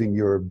achieving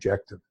your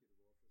objective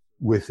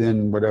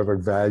within whatever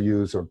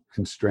values or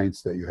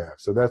constraints that you have.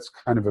 So that's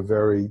kind of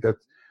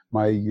that's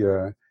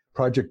my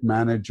project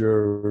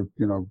manager,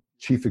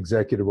 chief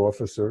executive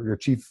officer,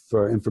 chief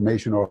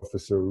information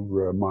officer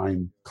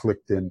mind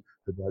clicked in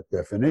to that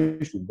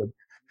definition. But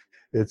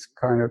it's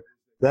kind of,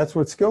 that's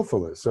what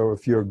skillful is. So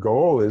if your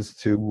goal is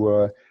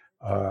to,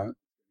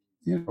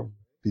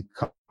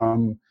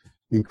 become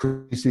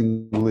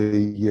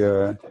increasingly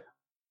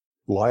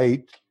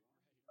lighter,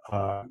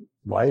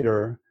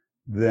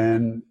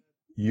 then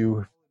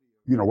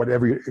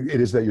whatever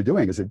it is that you're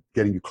doing, is it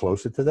getting you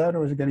closer to that,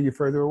 or is it getting you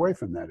further away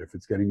from that? If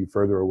it's getting you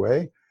further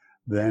away,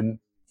 then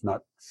it's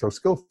not so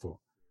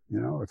skillful.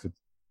 If it's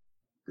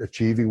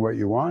achieving what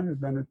you want,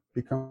 then it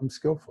becomes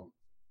skillful.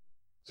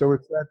 So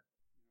it's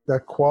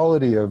that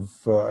quality of,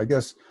 I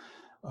guess,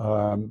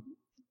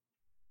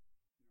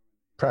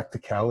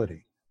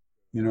 practicality.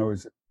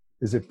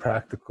 Is it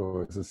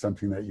practical? Is it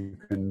something that you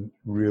can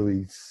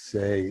really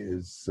say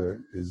is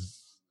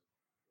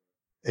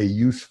a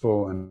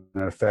useful and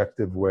an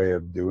effective way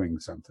of doing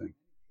something?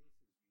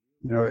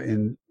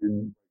 In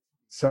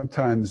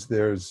sometimes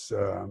there's,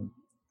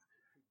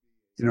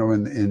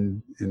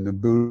 in the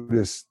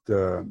Buddhist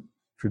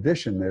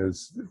tradition,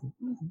 there's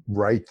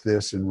right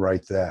this and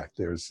right that.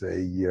 There's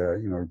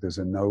there's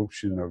a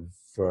notion of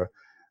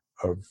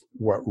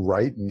what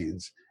right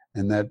means,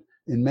 and that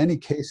in many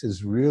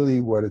cases,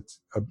 really what it's,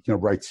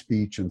 right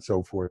speech and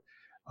so forth,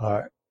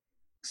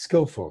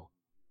 skillful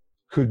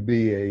could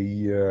be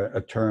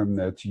a term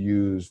that's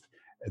used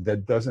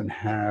that doesn't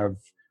have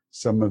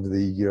some of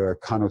the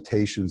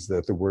connotations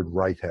that the word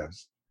right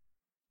has.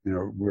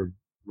 Where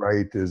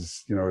right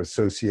is,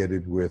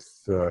 associated with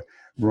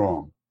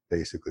wrong,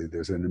 basically.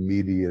 There's an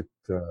immediate,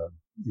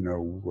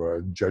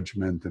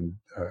 judgment and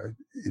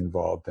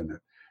involved in it.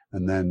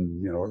 And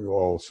then,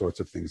 all sorts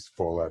of things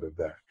fall out of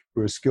that.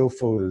 Where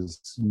skillful is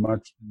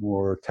much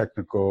more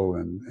technical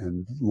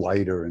and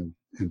lighter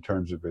in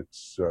terms of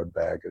its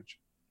baggage.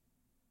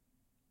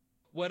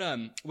 What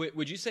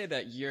would you say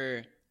that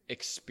your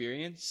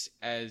experience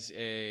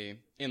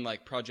in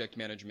like project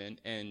management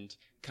and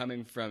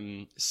coming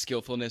from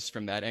skillfulness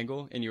from that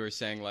angle, and you were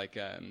saying like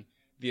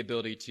the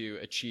ability to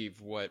achieve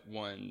what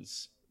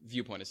one's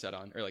viewpoint is set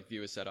on, or like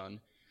view is set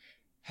on,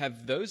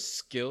 have those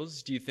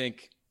skills, do you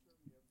think,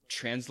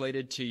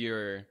 translated to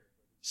your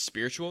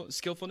spiritual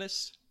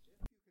skillfulness?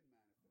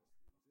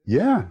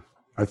 Yeah,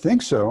 I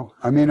think so.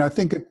 I mean, I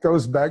think it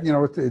goes back,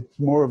 it's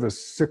more of a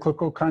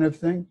cyclical kind of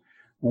thing.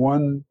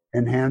 One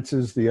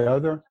enhances the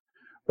other.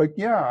 But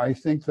yeah, I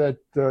think that,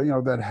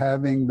 that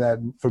having that,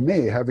 for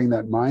me, having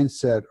that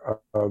mindset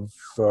of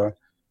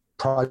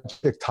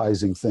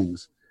projectizing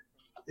things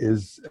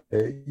is,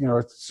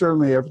 it's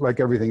certainly, like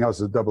everything else,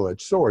 a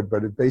double-edged sword,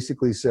 but it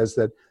basically says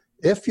that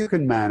if you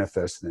can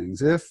manifest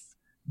things, if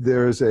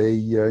there's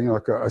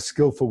like a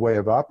skillful way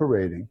of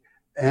operating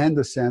and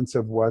a sense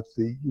of what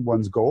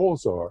one's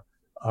goals are,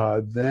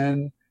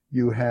 then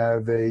you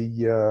have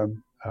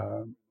an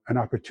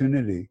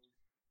opportunity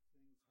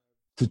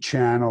to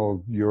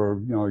channel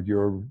your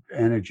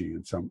energy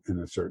in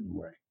a certain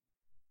way.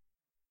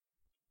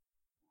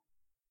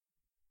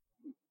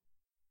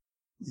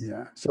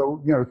 Yeah.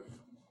 So,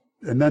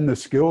 and then the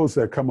skills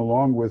that come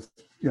along with,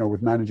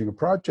 with managing a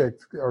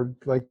project are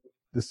like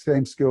the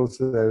same skills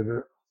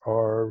that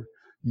are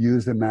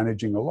used in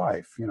managing a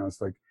life.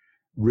 It's like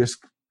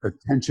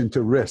attention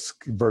to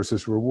risk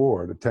versus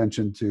reward,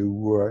 attention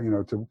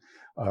to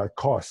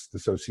cost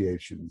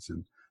associations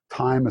and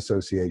time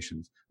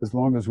associations. As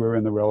long as we're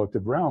in the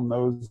relative realm,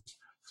 those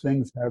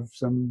things have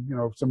some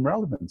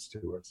relevance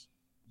to us.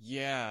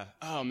 Yeah.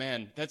 Oh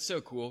man, that's so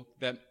cool.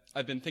 That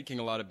I've been thinking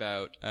a lot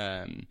about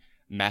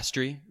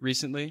mastery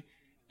recently,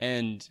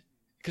 and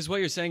because what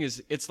you're saying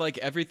is it's like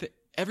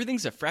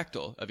everything's a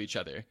fractal of each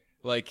other.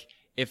 Like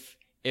if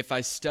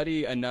I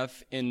study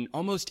enough in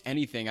almost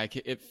anything,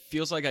 it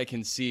feels like I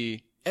can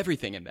see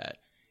everything in that,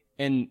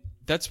 and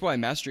that's why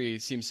mastery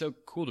seems so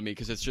cool to me,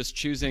 because it's just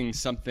choosing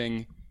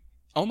something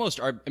almost.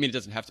 I mean, it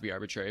doesn't have to be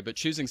arbitrary, but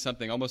choosing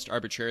something almost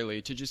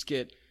arbitrarily to just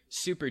get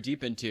super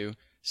deep into,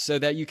 so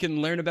that you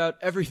can learn about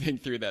everything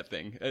through that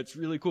thing. It's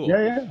really cool.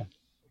 Yeah.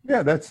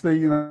 That's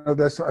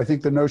I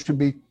think the notion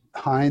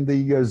behind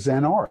the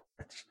Zen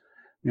arts.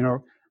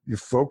 You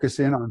focus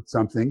in on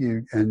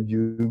something, and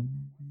you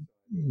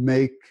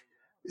make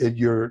it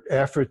your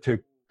effort to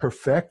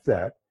perfect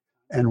that.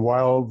 And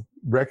while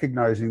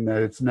recognizing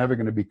that it's never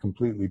going to be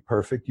completely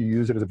perfect, you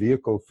use it as a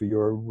vehicle for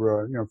your,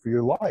 for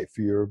your life,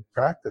 for your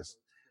practice.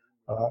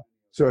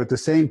 So at the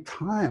same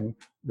time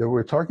that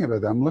we're talking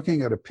about that, I'm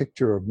looking at a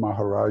picture of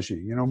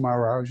Maharaji.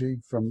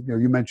 Maharaji from,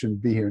 you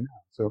mentioned Be Here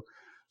Now.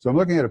 So I'm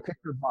looking at a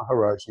picture of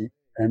Maharaji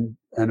and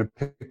a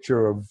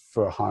picture of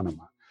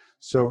Hanuman.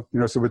 So,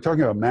 so we're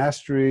talking about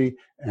mastery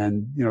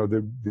and,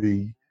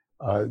 the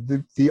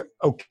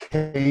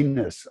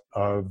okayness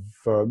of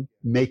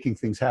making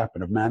things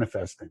happen, of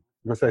manifesting.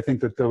 Because I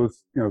think that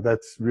those,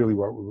 that's really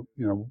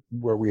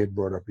what we had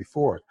brought up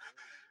before.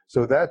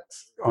 So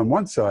that's on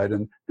one side,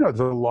 and there's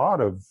a lot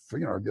of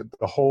the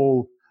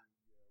whole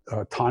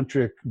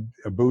tantric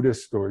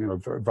Buddhist or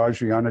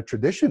Vajrayana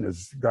tradition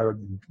has got a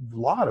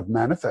lot of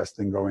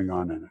manifesting going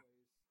on in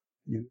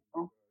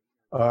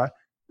it.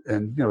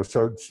 And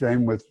so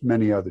same with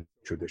many other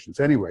traditions.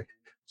 Anyway,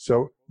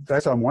 so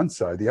that's on one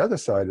side. The other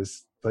side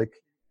is like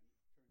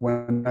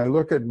when I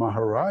look at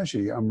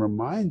Maharaji, I'm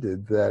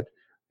reminded that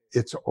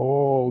it's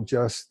all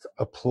just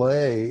a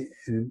play,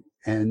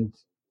 and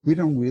we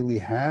don't really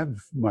have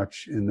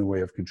much in the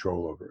way of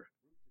control over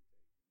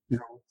it.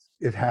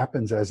 It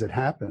happens as it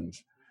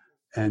happens.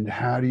 And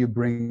how do you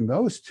bring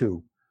those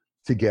two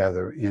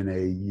together in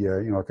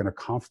in a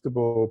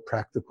comfortable,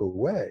 practical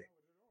way?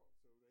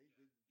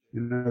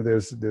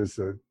 There's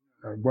a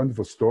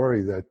wonderful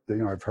story that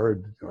I've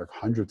heard like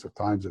hundreds of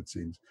times, it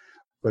seems,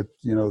 but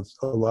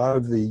a lot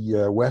of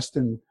the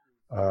Western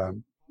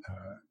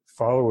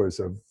followers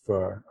of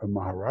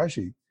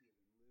Maharaji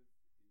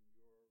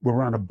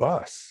were on a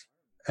bus,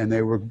 and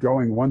they were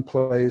going one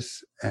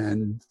place,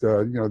 and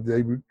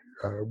they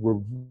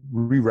were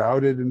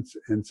rerouted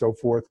and so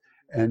forth,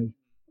 and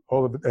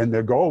and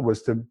their goal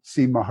was to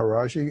see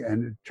Maharaji,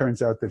 and it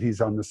turns out that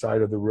he's on the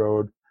side of the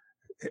road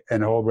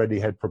and already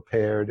had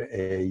prepared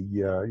a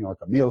like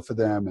a meal for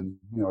them, and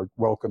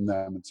welcomed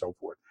them and so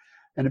forth.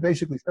 And it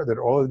basically said that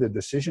all of the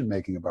decision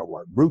making about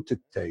what route to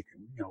take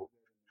and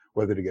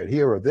whether to get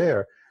here or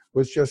there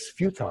was just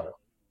futile.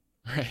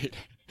 Right.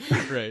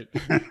 Right.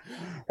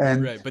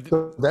 And right. But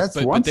so that's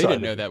but, one but they side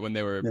didn't know that when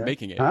they were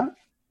making it. Huh?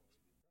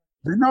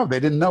 No, they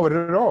didn't know it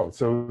at all.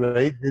 So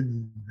they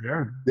did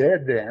their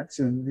dance,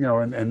 and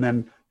and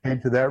then came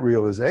to that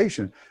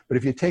realization. But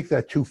if you take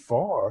that too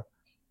far,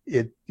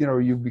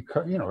 you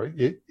become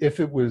if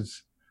it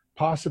was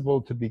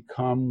possible to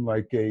become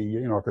like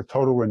like a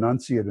total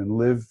renunciate and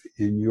live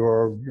in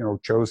your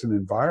chosen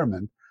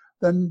environment,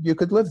 then you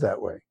could live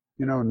that way.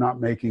 Not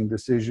making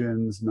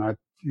decisions, not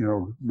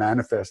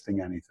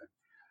manifesting anything.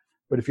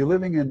 But if you're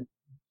living in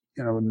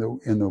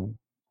in the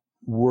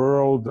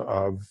world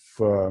of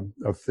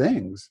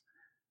things,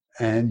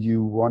 and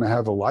you want to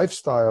have a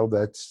lifestyle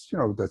that's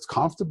that's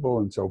comfortable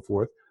and so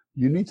forth,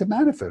 you need to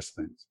manifest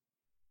things.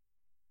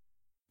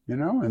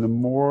 And the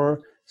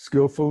more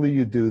skillfully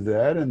you do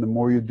that, and the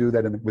more you do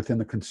that within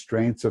the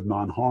constraints of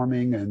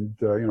non-harming, and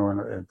and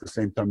at the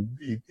same time,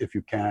 if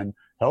you can,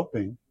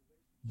 helping,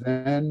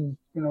 then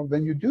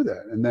then you do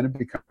that, and then it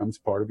becomes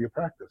part of your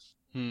practice.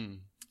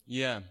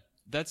 Yeah,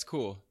 that's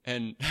cool.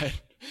 And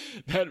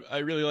that I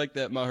really like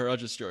that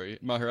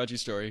Maharaji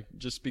story,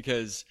 just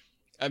because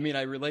I mean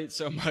I relate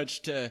so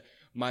much to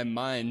my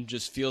mind.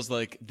 Just feels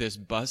like this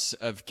bus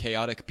of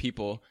chaotic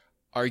people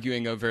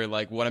arguing over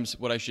like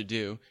what I should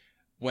do,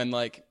 when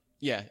like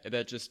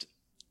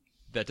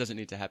that doesn't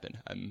need to happen.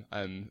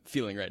 I'm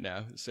feeling right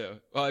now. So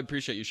I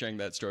appreciate you sharing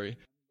that story.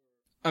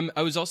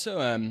 I was also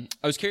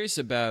I was curious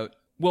about,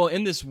 well,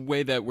 in this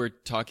way that we're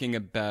talking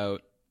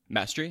about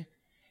mastery,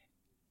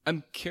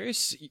 I'm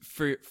curious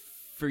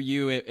for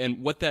you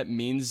and what that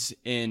means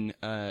in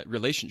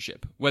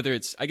relationship, whether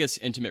it's, I guess,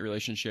 intimate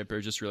relationship or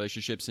just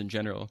relationships in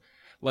general.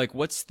 Like,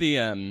 what's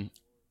the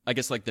I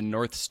guess, like the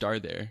North Star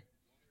there?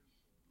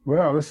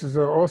 Well, this is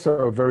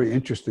also a very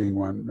interesting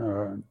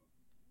one.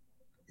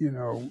 You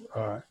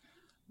know,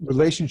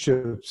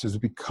 relationships has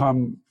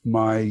become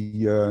my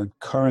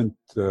current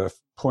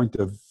point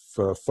of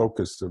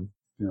focus of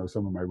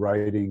some of my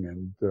writing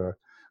and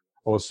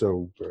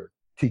also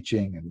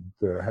teaching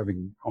and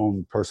having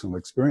own personal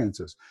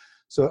experiences.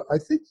 So I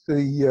think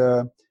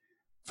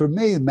for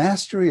me,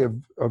 mastery of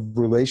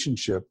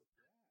relationship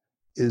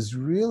is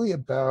really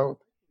about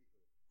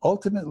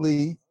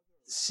ultimately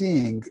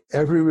seeing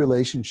every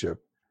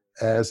relationship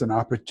as an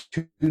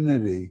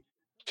opportunity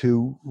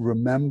to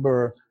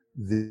remember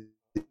the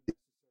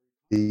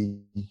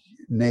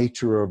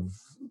nature of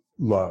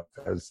love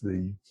as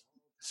the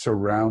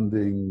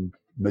surrounding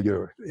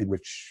milieu in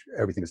which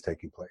everything is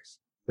taking place.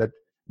 That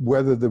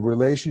whether the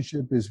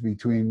relationship is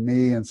between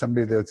me and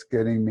somebody that's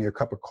getting me a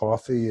cup of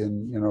coffee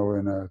in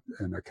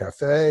a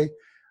cafe,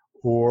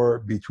 or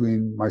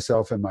between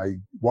myself and my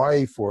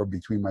wife, or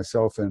between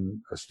myself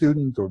and a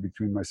student, or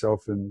between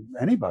myself and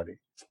anybody,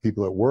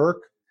 people at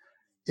work,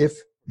 if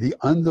the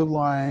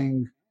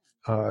underlying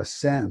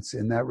sense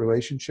in that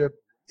relationship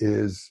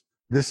is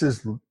this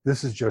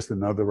is just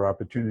another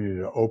opportunity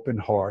to open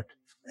heart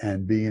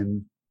and be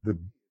the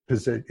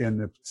in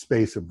the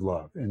space of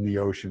love, in the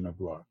ocean of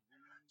love.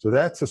 So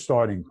that's a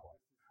starting point.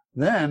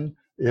 Then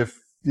if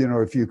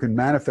you can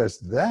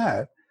manifest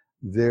that,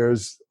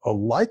 there's a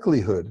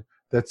likelihood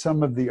that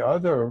some of the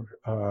other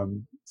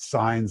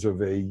signs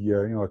of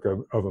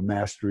of a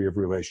mastery of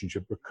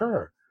relationship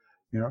occur.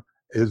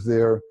 Is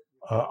there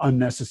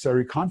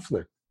unnecessary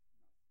conflict?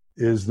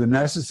 Is the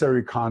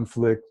necessary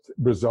conflict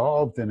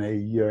resolved in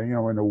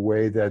a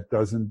way that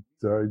doesn't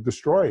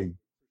destroy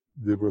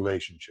the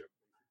relationship?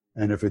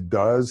 And if it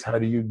does, how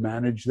do you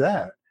manage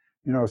that?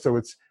 So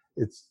it's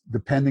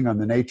depending on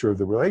the nature of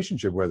the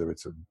relationship, whether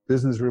it's a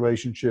business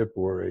relationship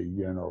or a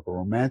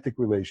romantic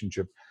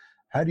relationship.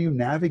 How do you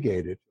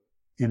navigate it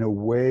in a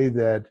way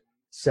that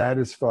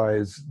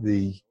satisfies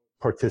the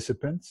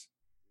participants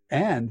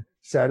and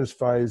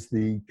satisfies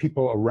the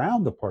people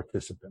around the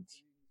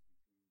participants?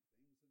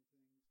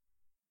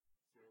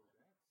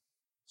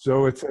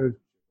 So it's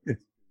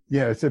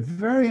a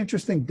very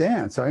interesting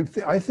dance. I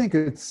think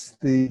it's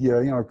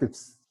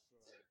it's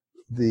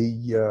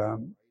the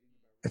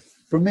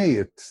for me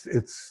it's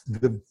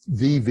the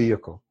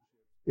vehicle.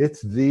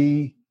 It's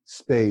the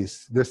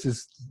space. This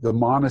is the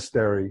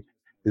monastery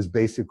is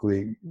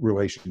basically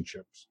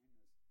relationships.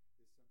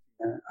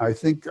 I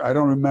think I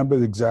don't remember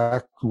the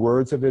exact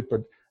words of it,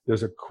 but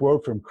there's a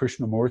quote from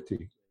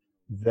Krishnamurti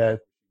that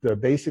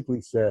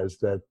basically says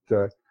that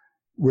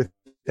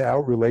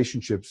without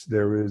relationships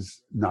there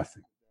is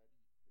nothing.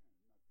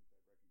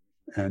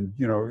 And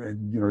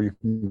you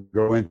can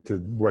go into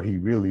what he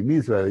really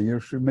means by that.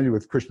 You're familiar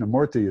with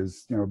Krishnamurti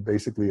is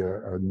basically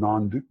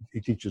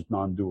he teaches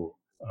non-dual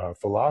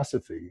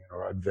philosophy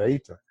or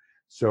Advaita.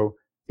 So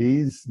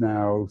he's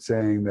now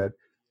saying that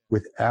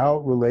without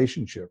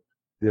relationship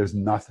there's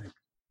nothing.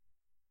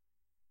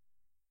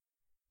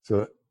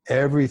 So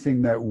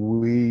everything that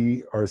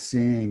we are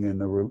seeing in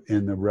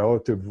the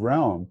relative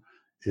realm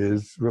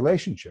is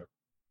relationship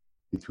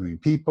between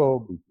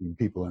people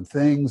and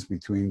things,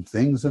 between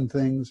things and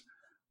things.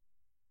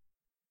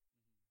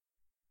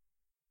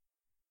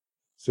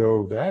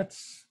 So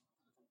that's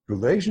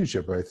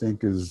relationship, I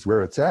think, is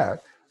where it's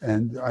at.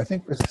 And I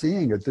think we're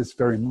seeing at this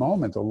very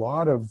moment a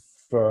lot of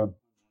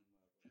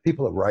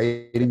people are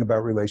writing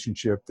about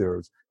relationship.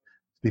 There's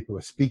people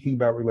are speaking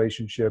about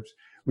relationships.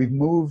 We've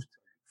moved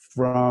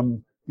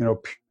from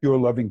pure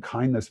loving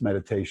kindness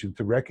meditation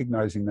to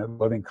recognizing that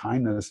loving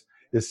kindness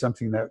is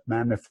something that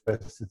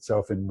manifests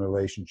itself in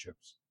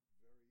relationships,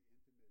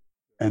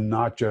 and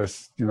not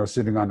just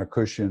sitting on a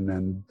cushion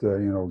and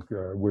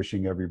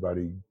wishing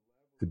everybody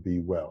to be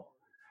well.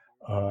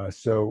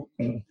 So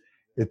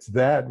it's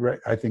that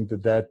I think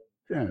that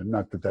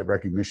not that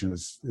recognition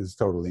is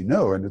totally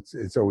new, and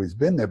it's always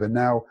been there, but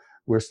now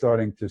we're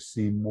starting to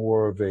see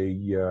more of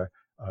an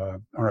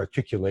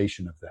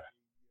articulation of that,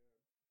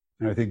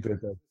 and I think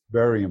that that's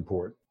very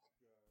important.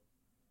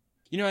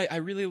 I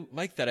really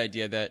like that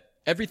idea that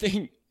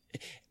everything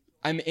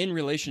I'm in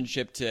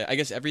relationship to, I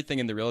guess, everything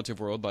in the relative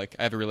world. Like,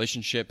 I have a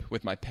relationship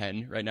with my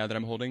pen right now that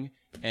I'm holding,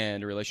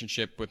 and a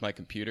relationship with my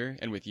computer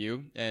and with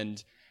you.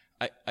 And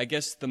I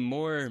guess the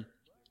more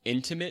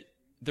intimate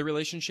the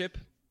relationship,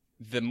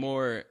 the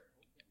more,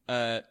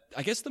 I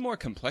guess, the more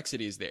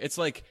complexity is there. It's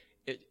like,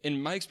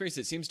 in my experience,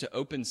 it seems to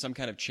open some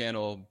kind of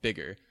channel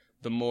bigger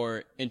the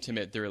more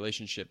intimate the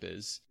relationship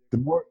is. The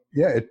more,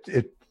 yeah,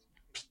 it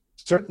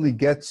certainly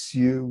gets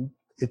you,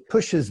 it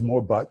pushes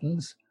more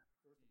buttons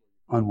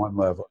on one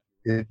level.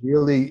 It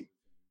really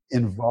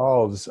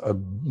involves a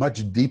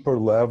much deeper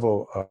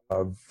level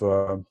of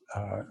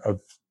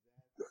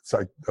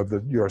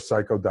your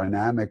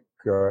psychodynamic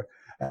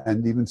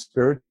and even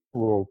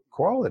spiritual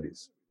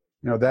qualities.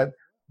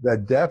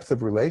 That depth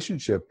of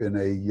relationship in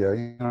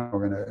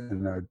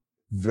a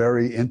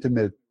very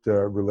intimate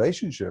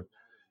relationship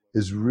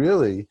is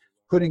really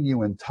putting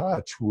you in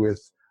touch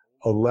with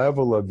a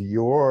level of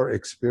your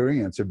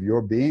experience of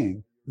your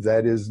being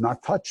that is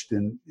not touched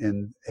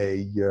in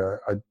a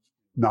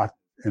not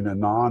in a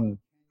non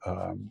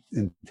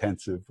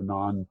intensive,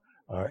 non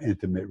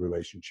intimate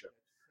relationship.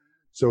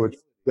 So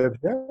they're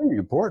very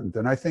important,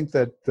 and I think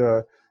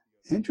that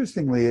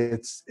interestingly,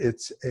 it's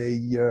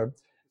a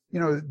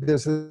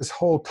there's this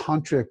whole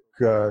tantric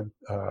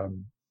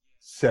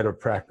set of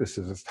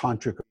practices, this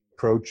tantric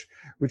approach,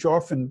 which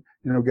often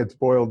gets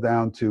boiled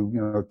down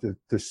to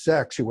to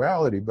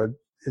sexuality, but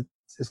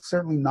it's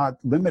certainly not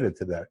limited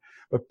to that.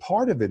 But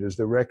part of it is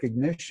the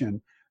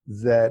recognition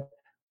that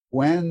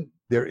when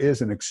there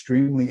is an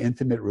extremely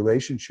intimate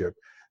relationship,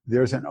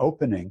 there's an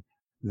opening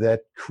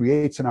that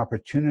creates an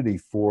opportunity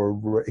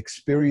for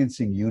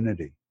experiencing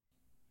unity.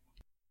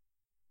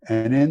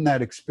 And in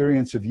that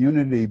experience of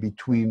unity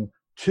between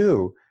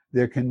two,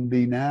 there can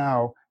be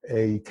now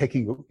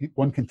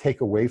one can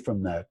take away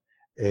from that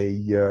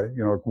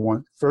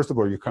first of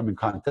all, you come in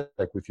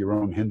contact with your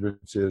own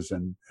hindrances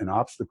and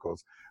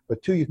obstacles,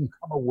 but two, you can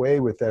come away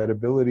with that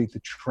ability to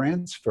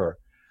transfer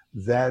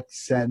that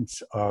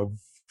sense of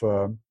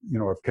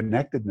of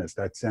connectedness,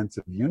 that sense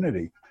of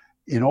unity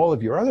in all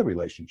of your other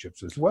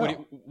relationships as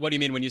well. What do you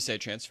mean when you say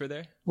transfer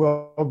there?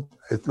 Well,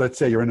 let's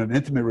say you're in an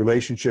intimate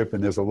relationship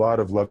and there's a lot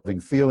of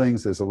loving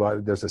feelings, there's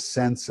a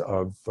sense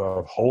of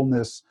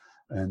wholeness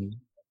and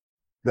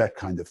that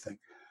kind of thing.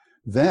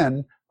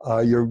 Then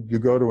you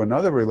go to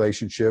another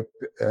relationship,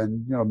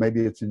 and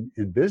maybe it's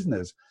in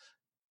business.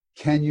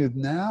 Can you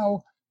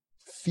now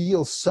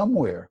feel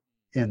somewhere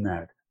in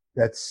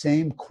that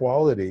same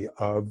quality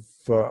of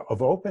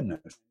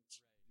openness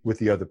with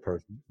the other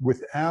person,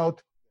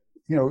 without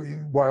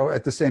while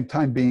at the same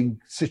time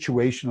being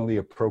situationally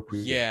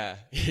appropriate? Yeah.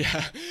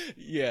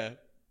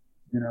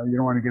 You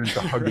don't want to get into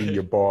hugging right.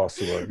 your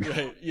boss or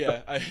right.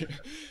 Yeah.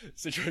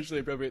 Situationally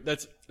appropriate.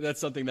 That's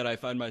something that I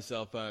find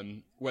myself,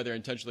 whether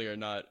intentionally or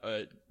not,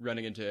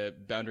 running into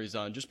boundaries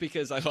on, just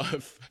because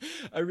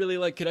I really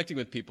like connecting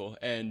with people.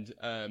 And,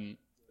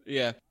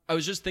 yeah, I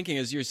was just thinking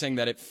as you were saying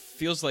that it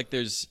feels like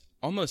there's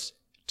almost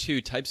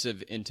two types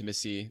of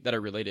intimacy that are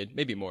related,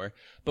 maybe more,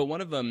 but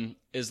one of them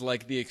is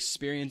like the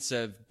experience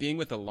of being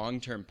with a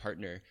long-term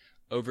partner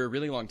over a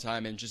really long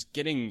time and just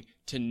getting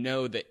to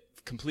know the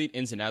complete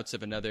ins and outs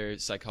of another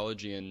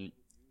psychology,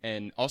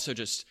 and also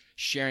just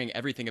sharing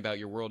everything about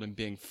your world and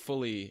being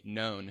fully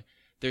known.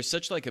 There's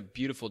such like a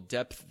beautiful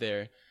depth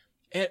there,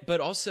 but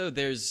also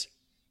there's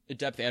a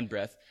depth and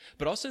breadth,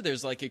 but also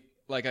there's like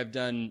I've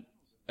done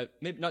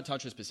maybe not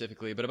tantra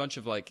specifically, but a bunch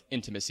of like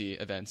intimacy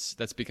events.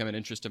 That's become an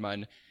interest of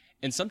mine.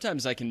 And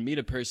sometimes I can meet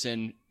a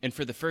person and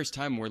for the first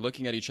time we're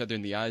looking at each other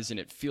in the eyes and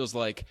it feels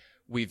like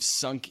we've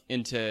sunk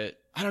into,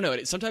 I don't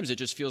know, sometimes it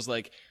just feels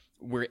like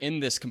we're in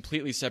this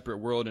completely separate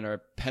world and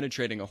are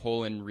penetrating a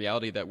hole in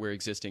reality that we're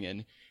existing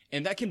in.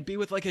 And that can be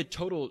with like a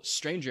total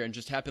stranger and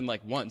just happen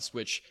like once,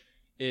 which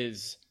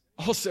is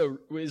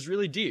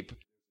really deep.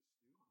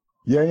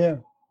 Yeah.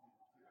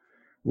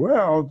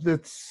 Well,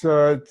 it's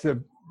a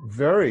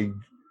very,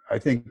 I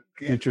think,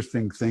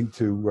 interesting thing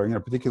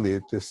to, particularly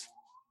at this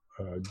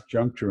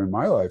juncture in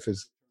my life,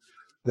 is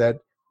that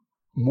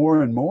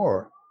more and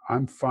more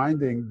I'm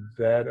finding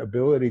that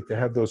ability to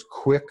have those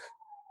quick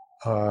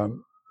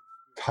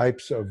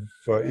types of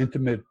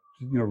intimate,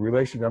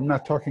 relationship. I'm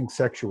not talking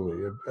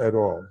sexually at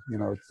all.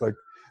 It's like,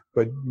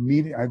 but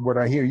what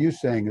I hear you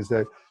saying is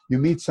that you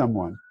meet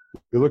someone,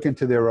 you look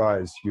into their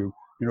eyes, you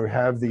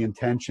have the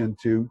intention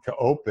to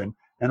open,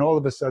 and all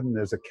of a sudden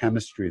there's a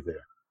chemistry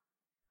there.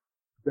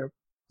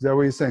 Is that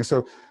what you're saying?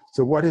 So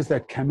what is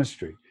that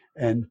chemistry?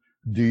 And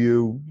do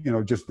you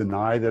just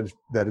deny that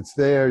it's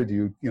there?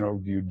 Do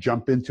you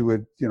jump into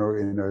it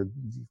in a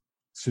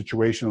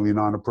situationally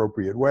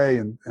non-appropriate way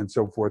and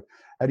so forth?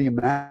 How do you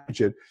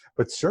manage it?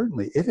 But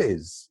certainly it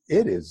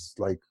is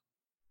like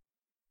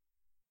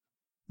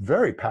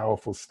very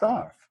powerful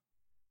stuff.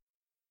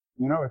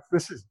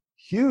 This is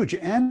huge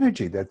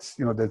energy that's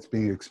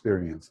being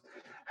experienced.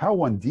 How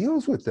one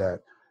deals with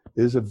that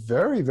is a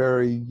very,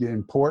 very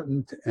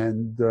important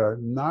and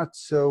not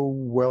so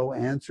well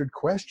answered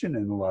question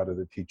in a lot of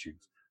the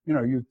teachings.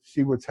 You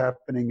see what's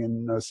happening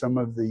in some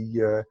of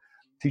the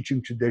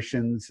teaching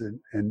traditions,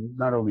 and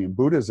not only in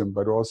Buddhism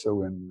but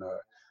also in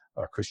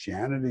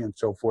Christianity and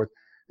so forth,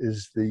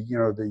 is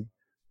the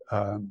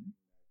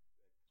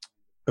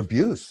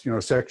abuse,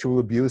 sexual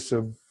abuse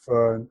of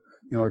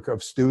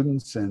of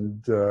students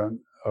and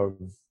of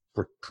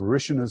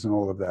parishioners and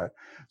all of that.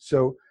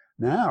 So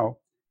now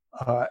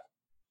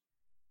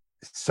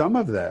some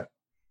of that,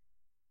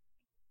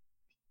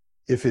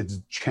 if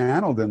it's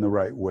channeled in the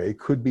right way,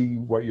 could be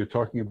what you're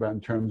talking about in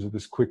terms of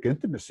this quick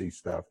intimacy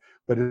stuff,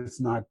 but it's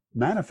not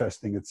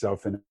manifesting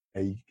itself in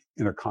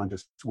a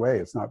conscious way.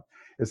 It's not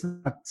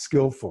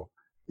skillful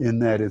in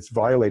that it's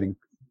violating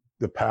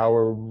the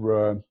power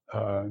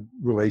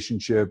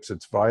relationships.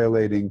 It's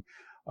violating.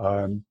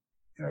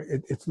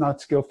 It's not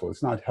skillful.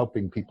 It's not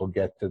helping people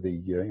get to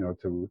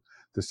the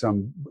to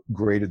some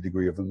greater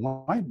degree of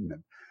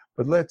enlightenment.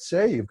 But let's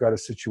say you've got a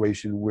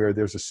situation where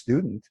there's a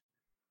student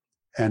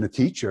and a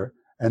teacher,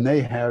 and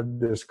they have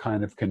this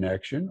kind of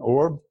connection,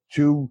 or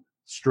two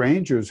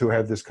strangers who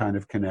have this kind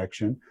of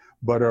connection,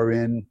 but are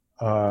in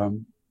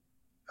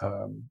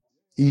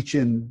each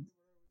in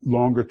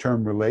longer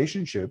term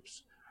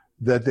relationships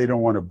that they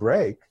don't want to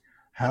break.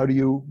 How do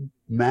you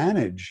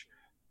manage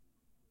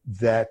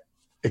that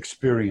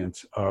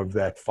experience of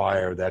that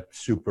fire, that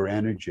super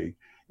energy,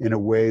 in a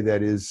way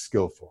that is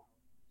skillful?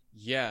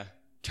 Yeah,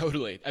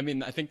 totally. I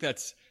mean, I think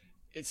it's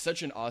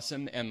such an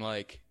awesome and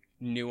like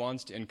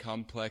nuanced and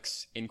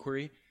complex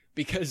inquiry,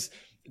 because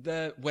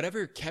the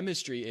whatever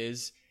chemistry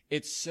is,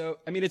 it's so,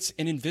 I mean, it's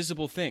an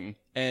invisible thing.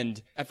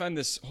 And I find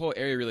this whole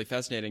area really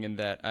fascinating in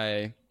that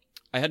I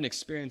had an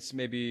experience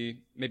maybe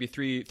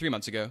three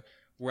months ago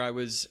where I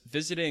was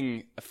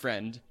visiting a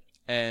friend,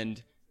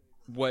 and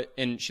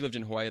she lived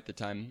in Hawaii at the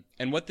time.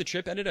 And what the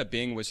trip ended up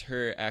being was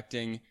her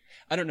acting,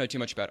 I don't know too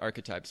much about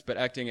archetypes, but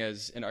acting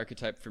as an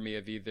archetype for me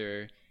of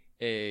either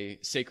a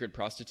sacred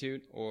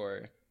prostitute,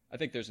 or I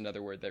think there's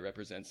another word that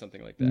represents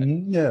something like that.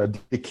 Yeah,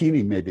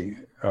 bikini maybe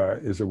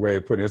is a way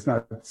of putting it. It's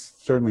not,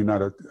 certainly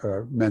not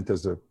meant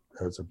as a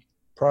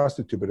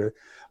prostitute, but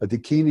a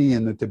bikini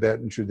in the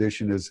Tibetan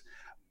tradition is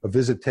a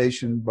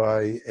visitation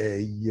by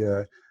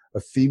a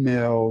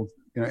female,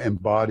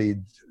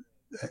 embodied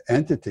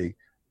entity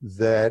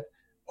that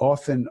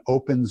often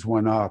opens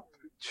one up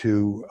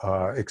to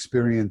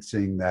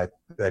experiencing that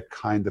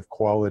kind of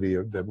quality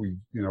that we're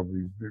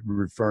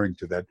referring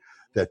to,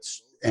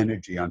 that's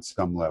energy on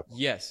some level.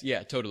 Yes,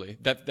 yeah, totally.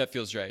 That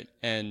feels right.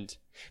 And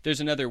there's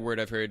another word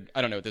I've heard.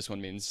 I don't know what this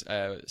one means.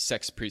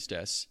 Sex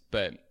priestess,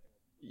 but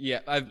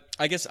yeah,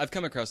 I guess I've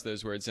come across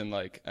those words in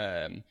like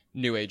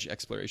New Age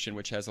exploration,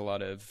 which has a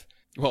lot of,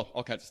 well,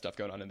 all kinds of stuff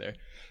going on in there.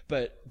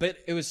 But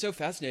it was so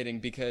fascinating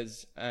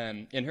because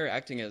in her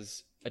acting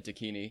as a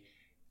Dakini,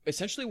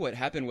 essentially what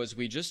happened was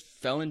we just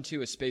fell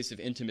into a space of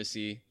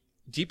intimacy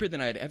deeper than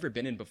I had ever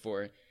been in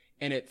before,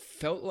 and it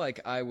felt like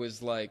I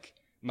was like,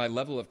 my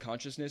level of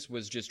consciousness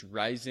was just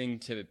rising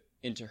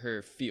into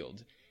her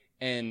field,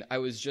 and I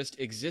was just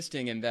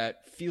existing in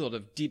that field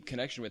of deep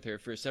connection with her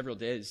for several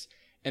days.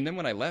 And then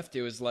when I left,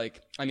 it was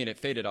like, I mean, it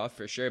faded off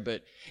for sure,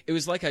 but it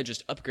was like I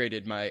just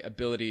upgraded my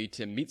ability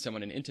to meet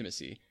someone in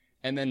intimacy.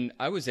 And then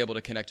I was able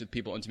to connect with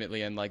people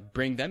intimately and like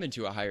bring them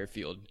into a higher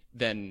field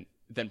than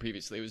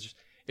previously.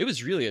 It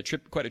was really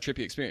quite a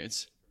trippy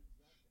experience.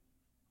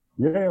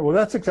 Yeah, well,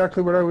 that's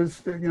exactly what I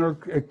was,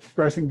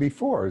 expressing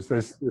before, is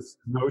this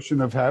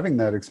notion of having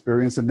that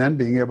experience and then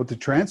being able to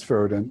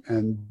transfer it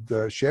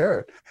and share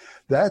it.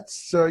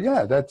 That's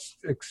that's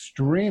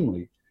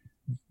extremely,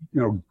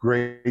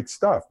 great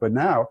stuff. But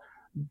now,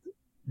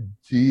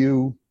 do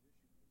you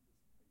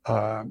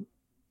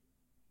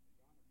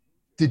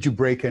did you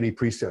break any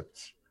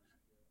precepts,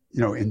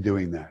 in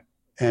doing that?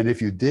 And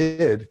if you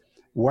did,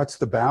 what's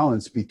the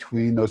balance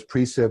between those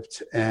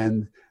precepts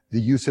and the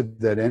use of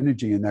that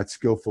energy in that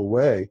skillful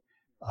way,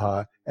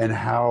 and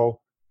how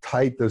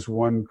tight does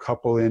one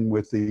couple in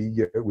with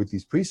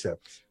these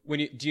precepts?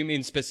 Do you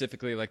mean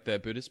specifically like the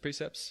Buddhist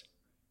precepts?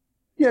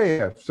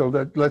 Yeah. So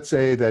that, let's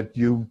say that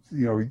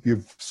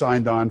you've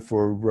signed on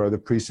for the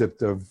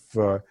precept of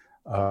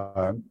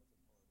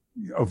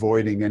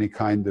avoiding any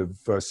kind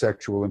of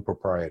sexual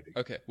impropriety.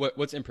 Okay,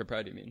 what's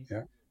impropriety mean?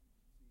 Yeah.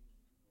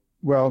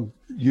 Well,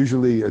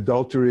 usually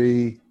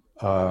adultery,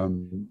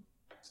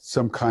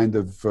 some kind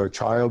of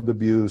child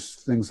abuse,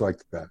 things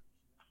like that.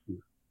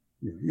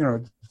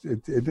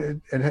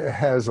 It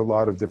has a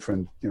lot of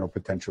different,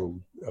 potential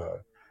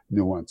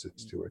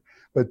nuances to it.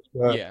 But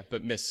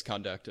but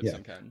misconduct of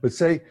some kind. But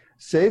say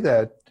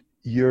that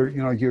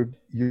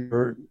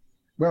you're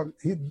well.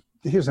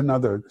 Here's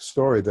another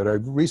story that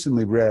I've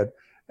recently read,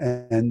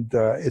 and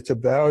it's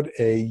about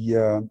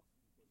a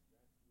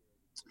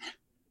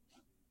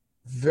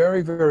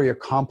very, very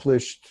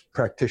accomplished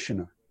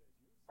practitioner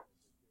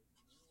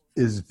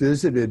is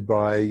visited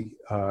by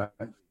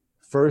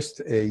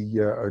first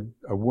a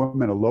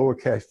woman, a lower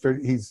caste.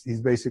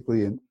 He's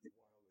basically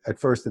at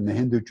first in the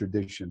Hindu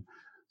tradition,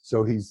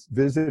 so he's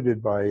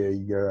visited by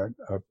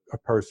a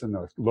person,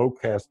 a low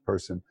caste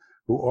person,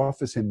 who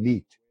offers him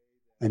meat,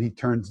 and he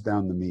turns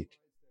down the meat.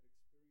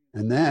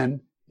 And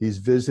then he's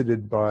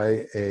visited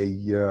by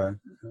a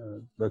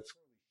let's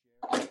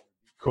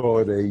call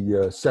it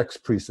a sex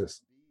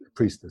priestess.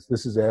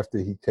 This is after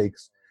he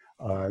takes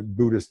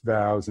Buddhist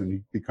vows and he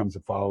becomes a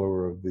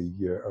follower of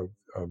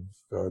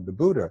the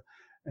Buddha,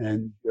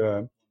 and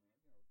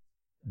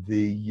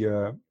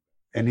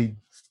he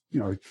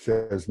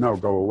says, no,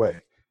 go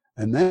away.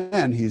 And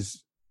then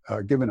he's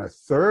given a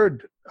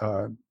third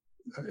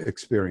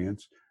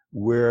experience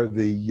where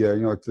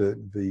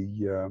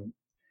the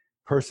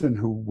person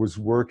who was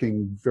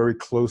working very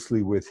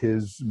closely with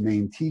his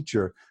main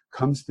teacher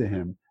comes to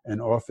him and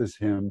offers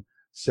him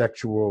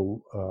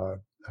sexual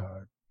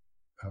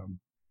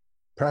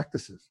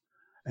practices,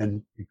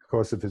 and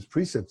because of his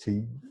precepts,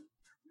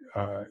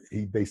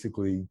 he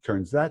basically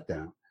turns that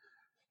down.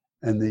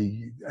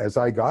 And as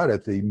I got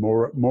it, the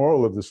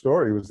moral of the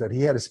story was that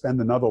he had to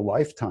spend another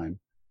lifetime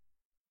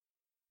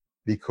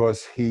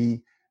because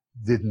he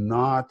did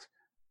not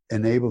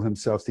enable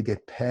himself to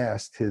get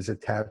past his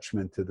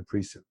attachment to the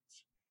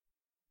precepts.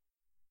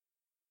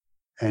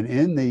 And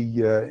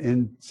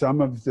in some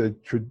of the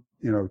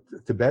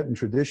Tibetan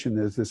tradition,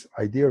 there's this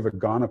idea of a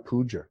Gana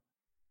Puja.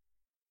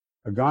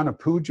 A Gana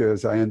Puja,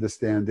 as I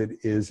understand it,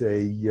 is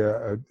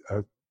a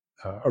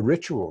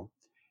ritual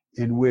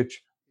in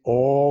which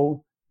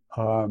all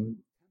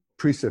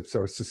precepts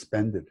are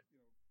suspended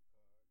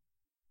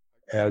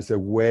as a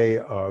way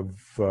of,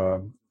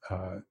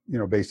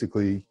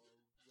 basically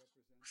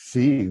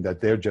seeing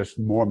that they're just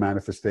more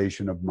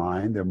manifestation of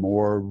mind. They're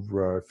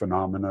more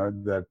phenomena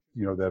that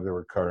are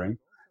occurring,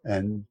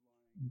 and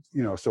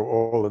so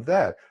all of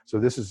that. So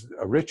this is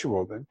a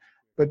ritual then.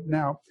 But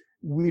now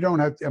we don't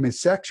have. I mean,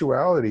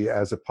 sexuality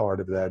as a part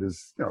of that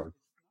is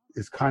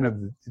is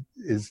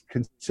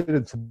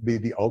considered to be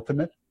the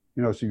ultimate.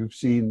 So you've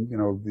seen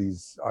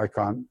these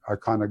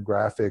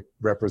iconographic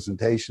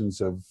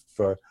representations of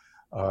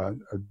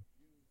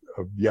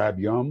Yab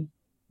Yum.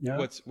 Yeah.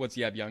 What's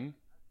Yab Yum?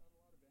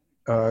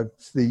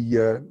 It's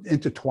the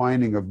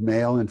intertwining of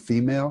male and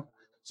female.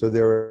 So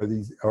there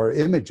are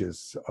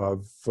images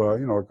of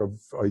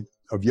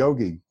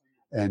yogi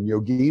and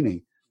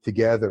yogini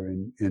together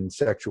in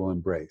sexual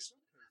embrace.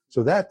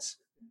 So that's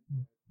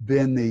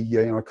been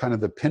the kind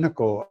of the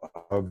pinnacle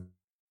of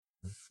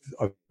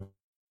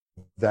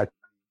that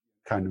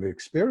kind of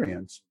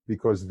experience,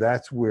 because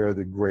that's where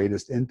the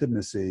greatest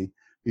intimacy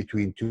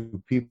between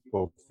two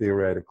people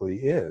theoretically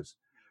is.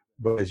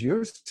 But as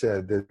you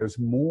said, there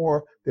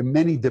are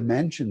many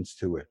dimensions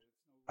to it,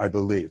 I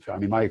believe. I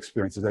mean, my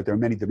experience is that there are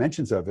many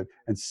dimensions of it,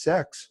 and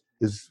sex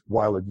is,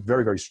 while a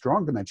very, very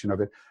strong dimension of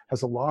it,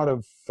 has a lot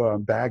of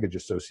baggage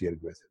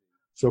associated with it.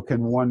 So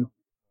can one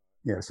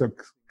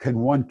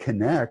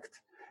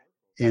connect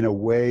in a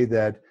way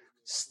that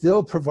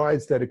still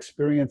provides that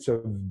experience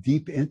of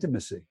deep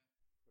intimacy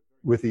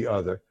with the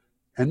other,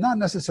 and not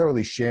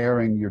necessarily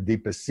sharing your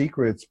deepest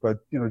secrets, but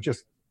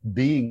just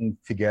being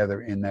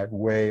together in that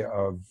way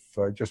of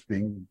just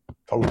being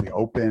totally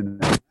open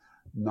and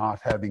not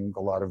having a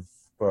lot of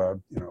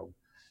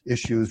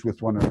issues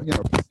with one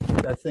another,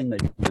 that thing that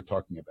you're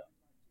talking about.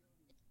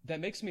 That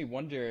makes me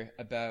wonder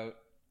about,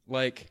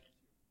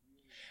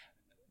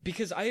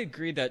 because I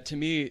agree that, to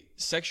me,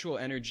 sexual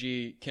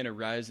energy can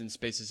arise in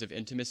spaces of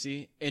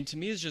intimacy, and to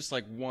me is just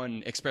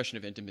one expression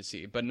of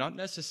intimacy, but not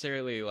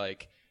necessarily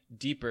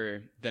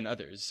deeper than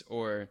others,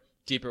 or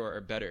deeper or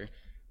better.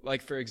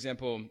 For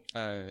example,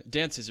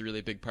 dance is a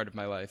really big part of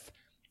my life,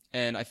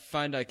 and I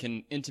find I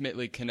can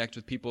intimately connect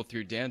with people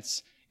through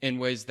dance in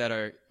ways that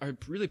are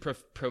really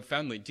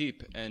profoundly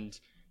deep, and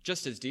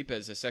just as deep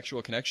as a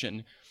sexual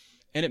connection.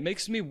 And it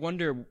makes me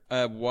wonder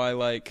why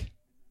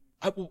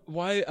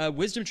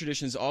wisdom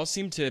traditions all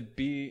seem to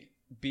be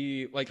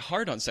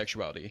hard on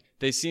sexuality.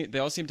 They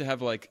all seem to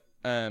have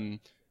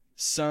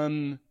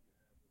some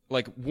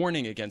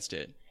warning against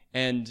it.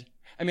 And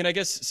I mean, I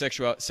guess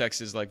sex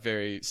is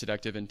very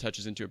seductive and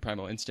touches into a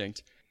primal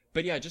instinct.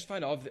 But yeah, I just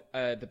find all of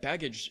the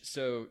baggage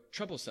so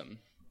troublesome.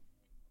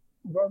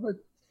 Well, but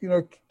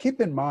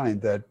keep in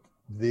mind that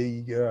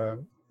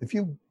if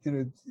you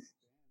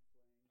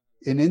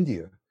in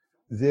India,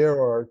 there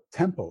are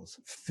temples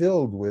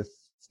filled with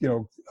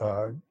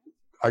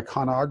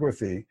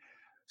iconography,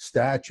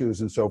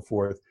 statues, and so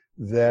forth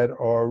that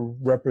are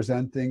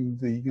representing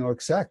the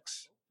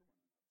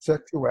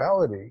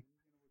sexuality.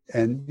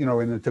 And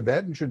in the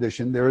Tibetan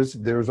tradition,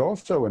 there's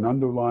also an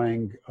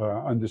underlying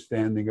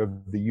understanding of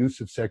the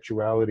use of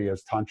sexuality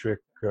as tantric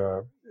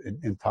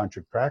in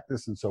tantric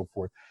practice and so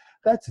forth.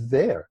 That's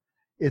there.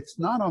 It's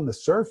not on the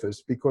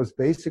surface because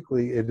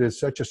basically it is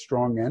such a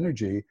strong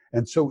energy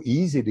and so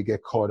easy to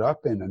get caught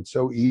up in, and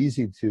so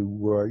easy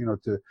to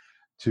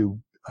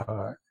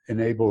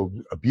enable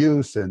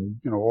abuse, and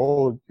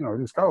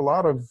it's got a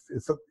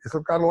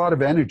lot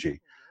of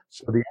energy.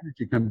 So the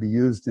energy can be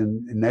used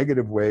in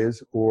negative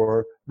ways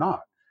or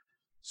not.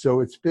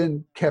 So it's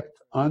been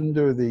kept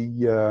under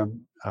the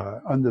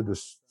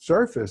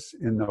surface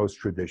in those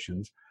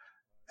traditions,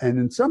 and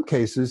in some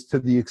cases to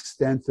the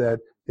extent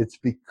that it's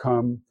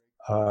become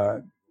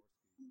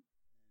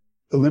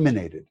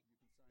eliminated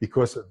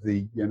because of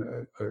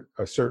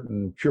a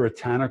certain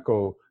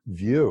puritanical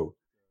view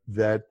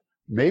that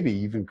maybe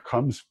even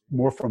comes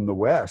more from the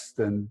West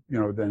than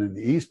in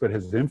the East, but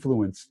has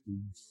influenced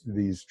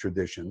these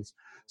traditions,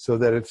 so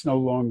that it's no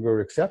longer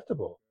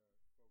acceptable.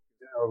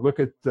 Look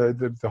at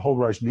the whole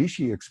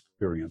Rajneeshi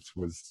experience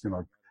was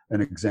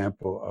an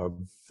example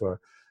of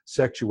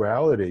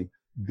sexuality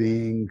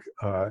being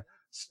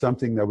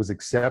something that was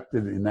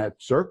accepted in that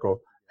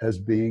circle as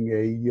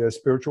being a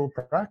spiritual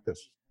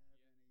practice.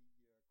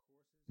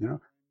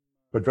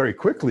 But very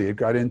quickly it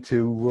got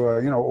into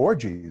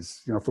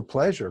orgies, for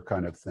pleasure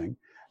kind of thing,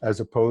 as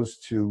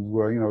opposed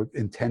to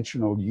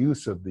intentional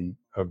use of the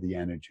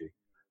energy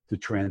to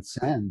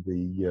transcend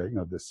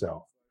the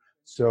self.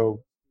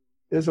 So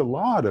there's a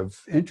lot of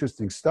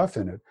interesting stuff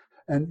in it,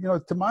 and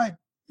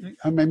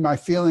my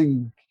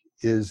feeling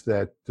is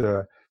that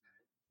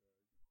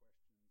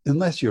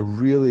unless you're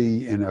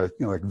really in a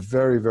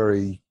very,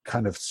 very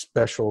kind of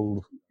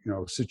special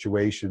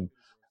situation,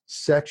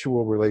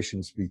 sexual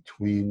relations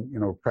between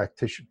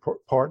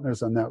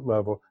partners on that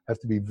level have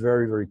to be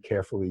very, very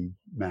carefully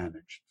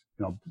managed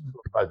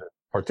by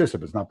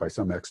participants, not by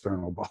some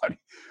external body.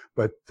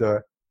 But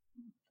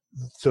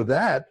so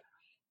that,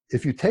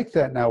 if you take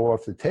that now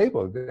off the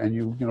table and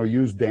you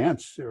use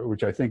dance,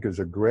 which I think is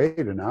a great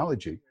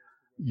analogy,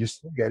 you're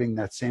still getting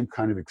that same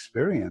kind of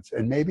experience.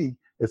 And maybe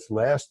it's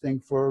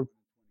lasting for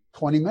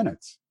 20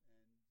 minutes.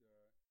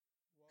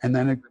 And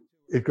then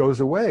it goes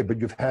away, but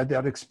you've had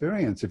that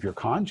experience if you're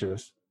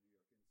conscious.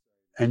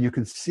 And you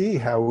can see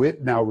how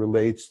it now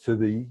relates to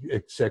the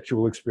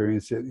sexual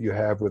experience that you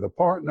have with a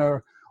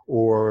partner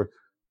or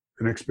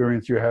an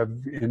experience you have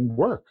in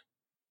work.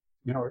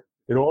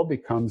 It all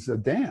becomes a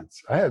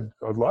dance. I had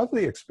a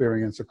lovely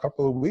experience a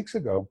couple of weeks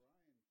ago.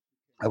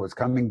 I was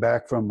coming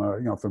back from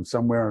from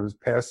somewhere. I was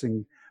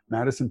passing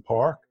Madison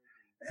Park,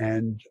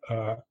 and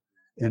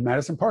in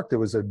Madison Park there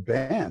was a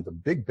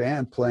big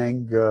band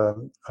playing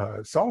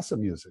salsa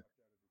music,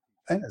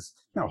 and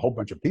it's a whole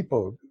bunch of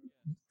people,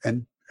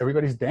 and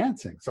everybody's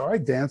dancing. So I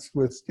danced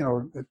with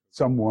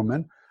some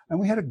woman, and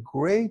we had a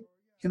great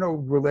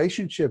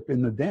relationship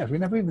in the dance. We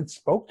never even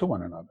spoke to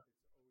one another.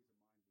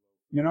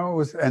 It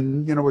was,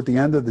 and at the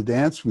end of the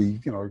dance, we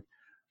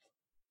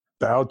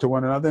bowed to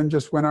one another and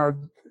just went our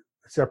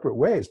separate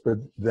ways. But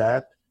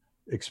that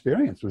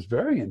experience was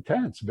very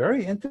intense,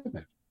 very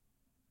intimate.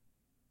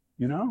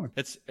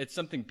 It's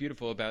something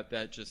beautiful about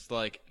that, just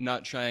like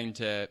not trying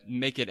to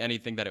make it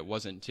anything that it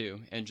wasn't too,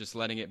 and just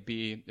letting it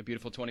be a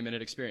beautiful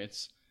 20-minute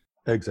experience.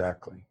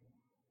 Exactly.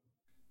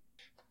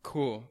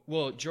 Cool.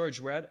 Well,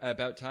 George, we're at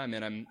about time,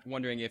 and I'm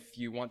wondering if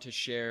you want to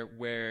share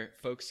where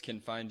folks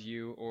can find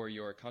you or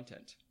your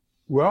content.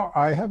 Well,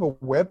 I have a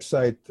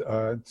website.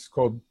 It's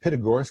called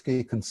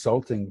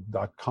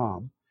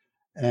Pitagorsky.consulting.com.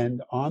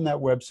 And on that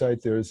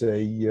website, there's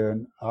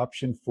an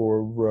option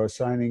for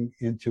signing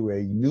into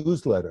a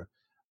newsletter.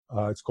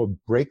 It's called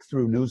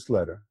Breakthrough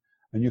Newsletter.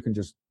 And you can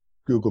just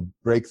Google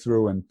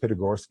Breakthrough and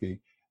Pitagorsky.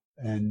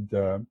 And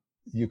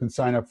you can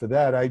sign up for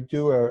that. I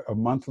do a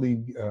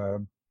monthly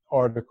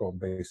article,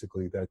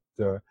 basically, that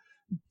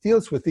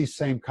deals with these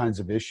same kinds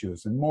of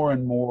issues, and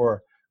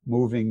more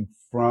moving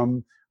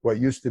from what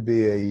used to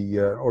be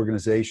a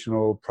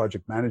organizational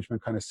project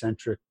management kind of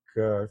centric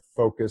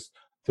focus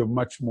to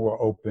much more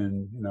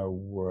open,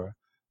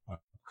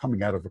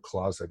 coming out of the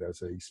closet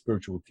as a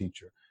spiritual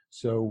teacher.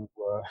 So,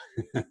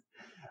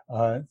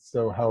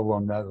 so how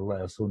long that'll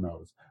last, who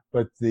knows?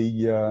 But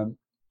so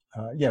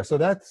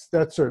that's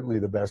certainly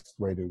the best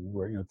way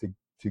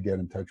to get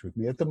in touch with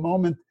me. At the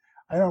moment,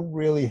 I don't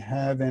really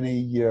have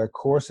any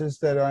courses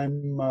that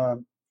I'm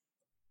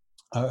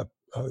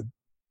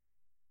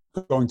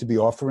going to be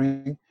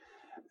offering,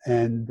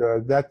 and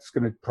that's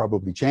going to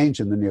probably change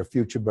in the near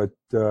future. But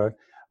for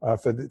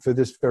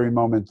this very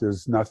moment,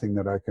 there's nothing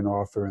that I can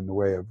offer in the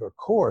way of a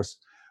course.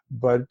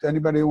 But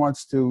anybody who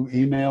wants to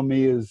email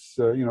me is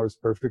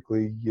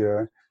perfectly.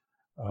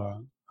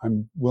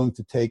 I'm willing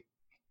to take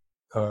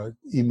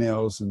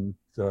emails and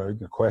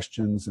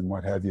questions and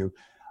what have you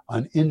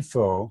on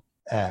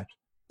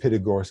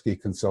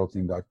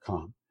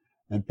info@PitagorskyConsulting.com.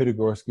 And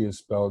Pitagorsky is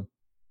spelled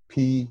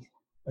P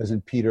as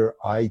in Peter,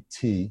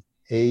 ITAGORSKY.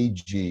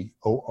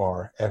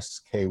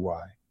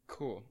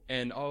 Cool.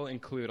 And I'll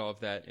include all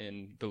of that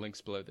in the links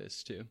below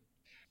this too.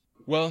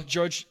 Well,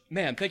 George,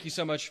 man, thank you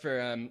so much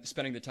for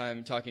spending the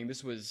time talking.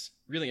 This was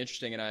really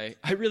interesting, and I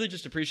really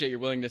just appreciate your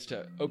willingness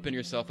to open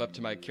yourself up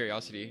to my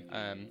curiosity.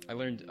 I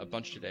learned a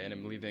bunch today, and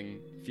I'm leaving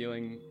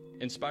feeling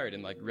inspired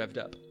and revved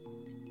up.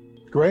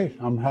 Great.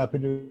 I'm happy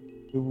to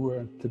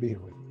be here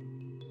with you.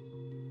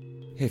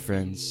 Hey,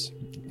 friends.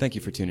 Thank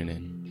you for tuning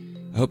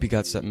in. I hope you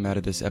got something out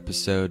of this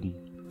episode.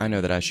 I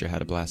know that I sure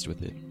had a blast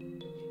with it.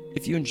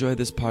 If you enjoy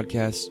this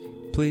podcast,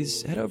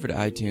 please head over to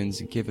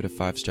iTunes and give it a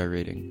 5-star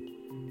rating.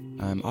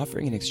 I'm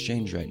offering an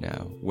exchange right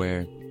now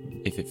where,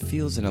 if it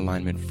feels in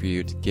alignment for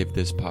you to give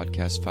this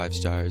podcast 5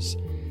 stars,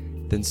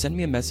 then send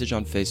me a message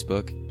on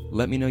Facebook,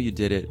 let me know you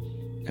did it,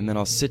 and then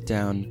I'll sit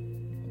down,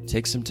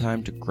 take some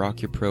time to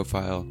grok your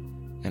profile,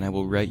 and I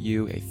will write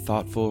you a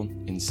thoughtful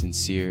and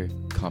sincere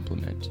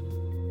compliment.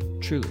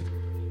 Truly,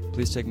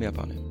 please take me up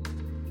on it.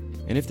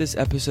 And if this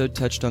episode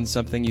touched on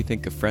something you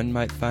think a friend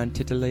might find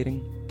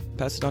titillating,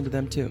 pass it on to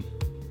them too.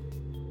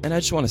 And I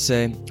just want to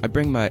say, I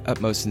bring my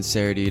utmost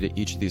sincerity to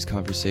each of these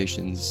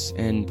conversations,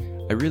 and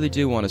I really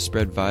do want to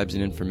spread vibes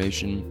and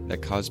information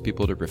that cause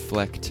people to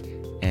reflect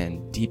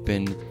and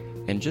deepen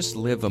and just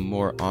live a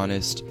more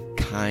honest,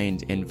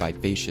 kind, and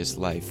vivacious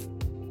life.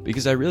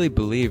 Because I really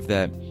believe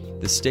that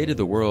the state of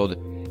the world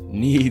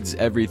needs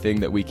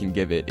everything that we can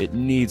give it. It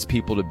needs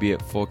people to be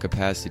at full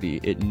capacity.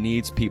 It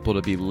needs people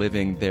to be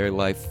living their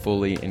life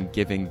fully and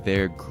giving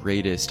their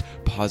greatest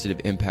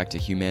positive impact to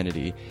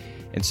humanity.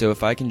 And so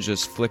if I can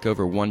just flick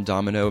over one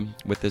domino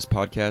with this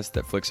podcast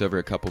that flicks over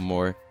a couple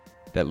more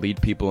that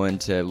lead people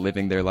into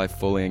living their life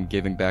fully and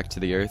giving back to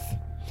the earth,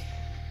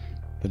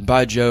 then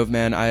by Jove,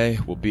 man, I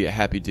will be a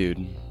happy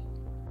dude.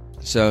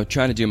 So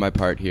trying to do my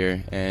part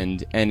here,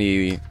 and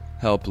any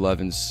help,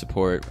 love, and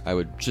support I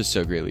would just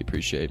so greatly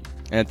appreciate.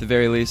 And at the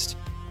very least,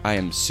 I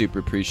am super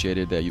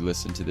appreciated that you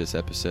listened to this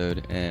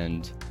episode,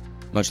 and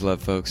much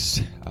love, folks.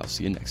 I'll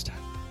see you next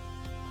time.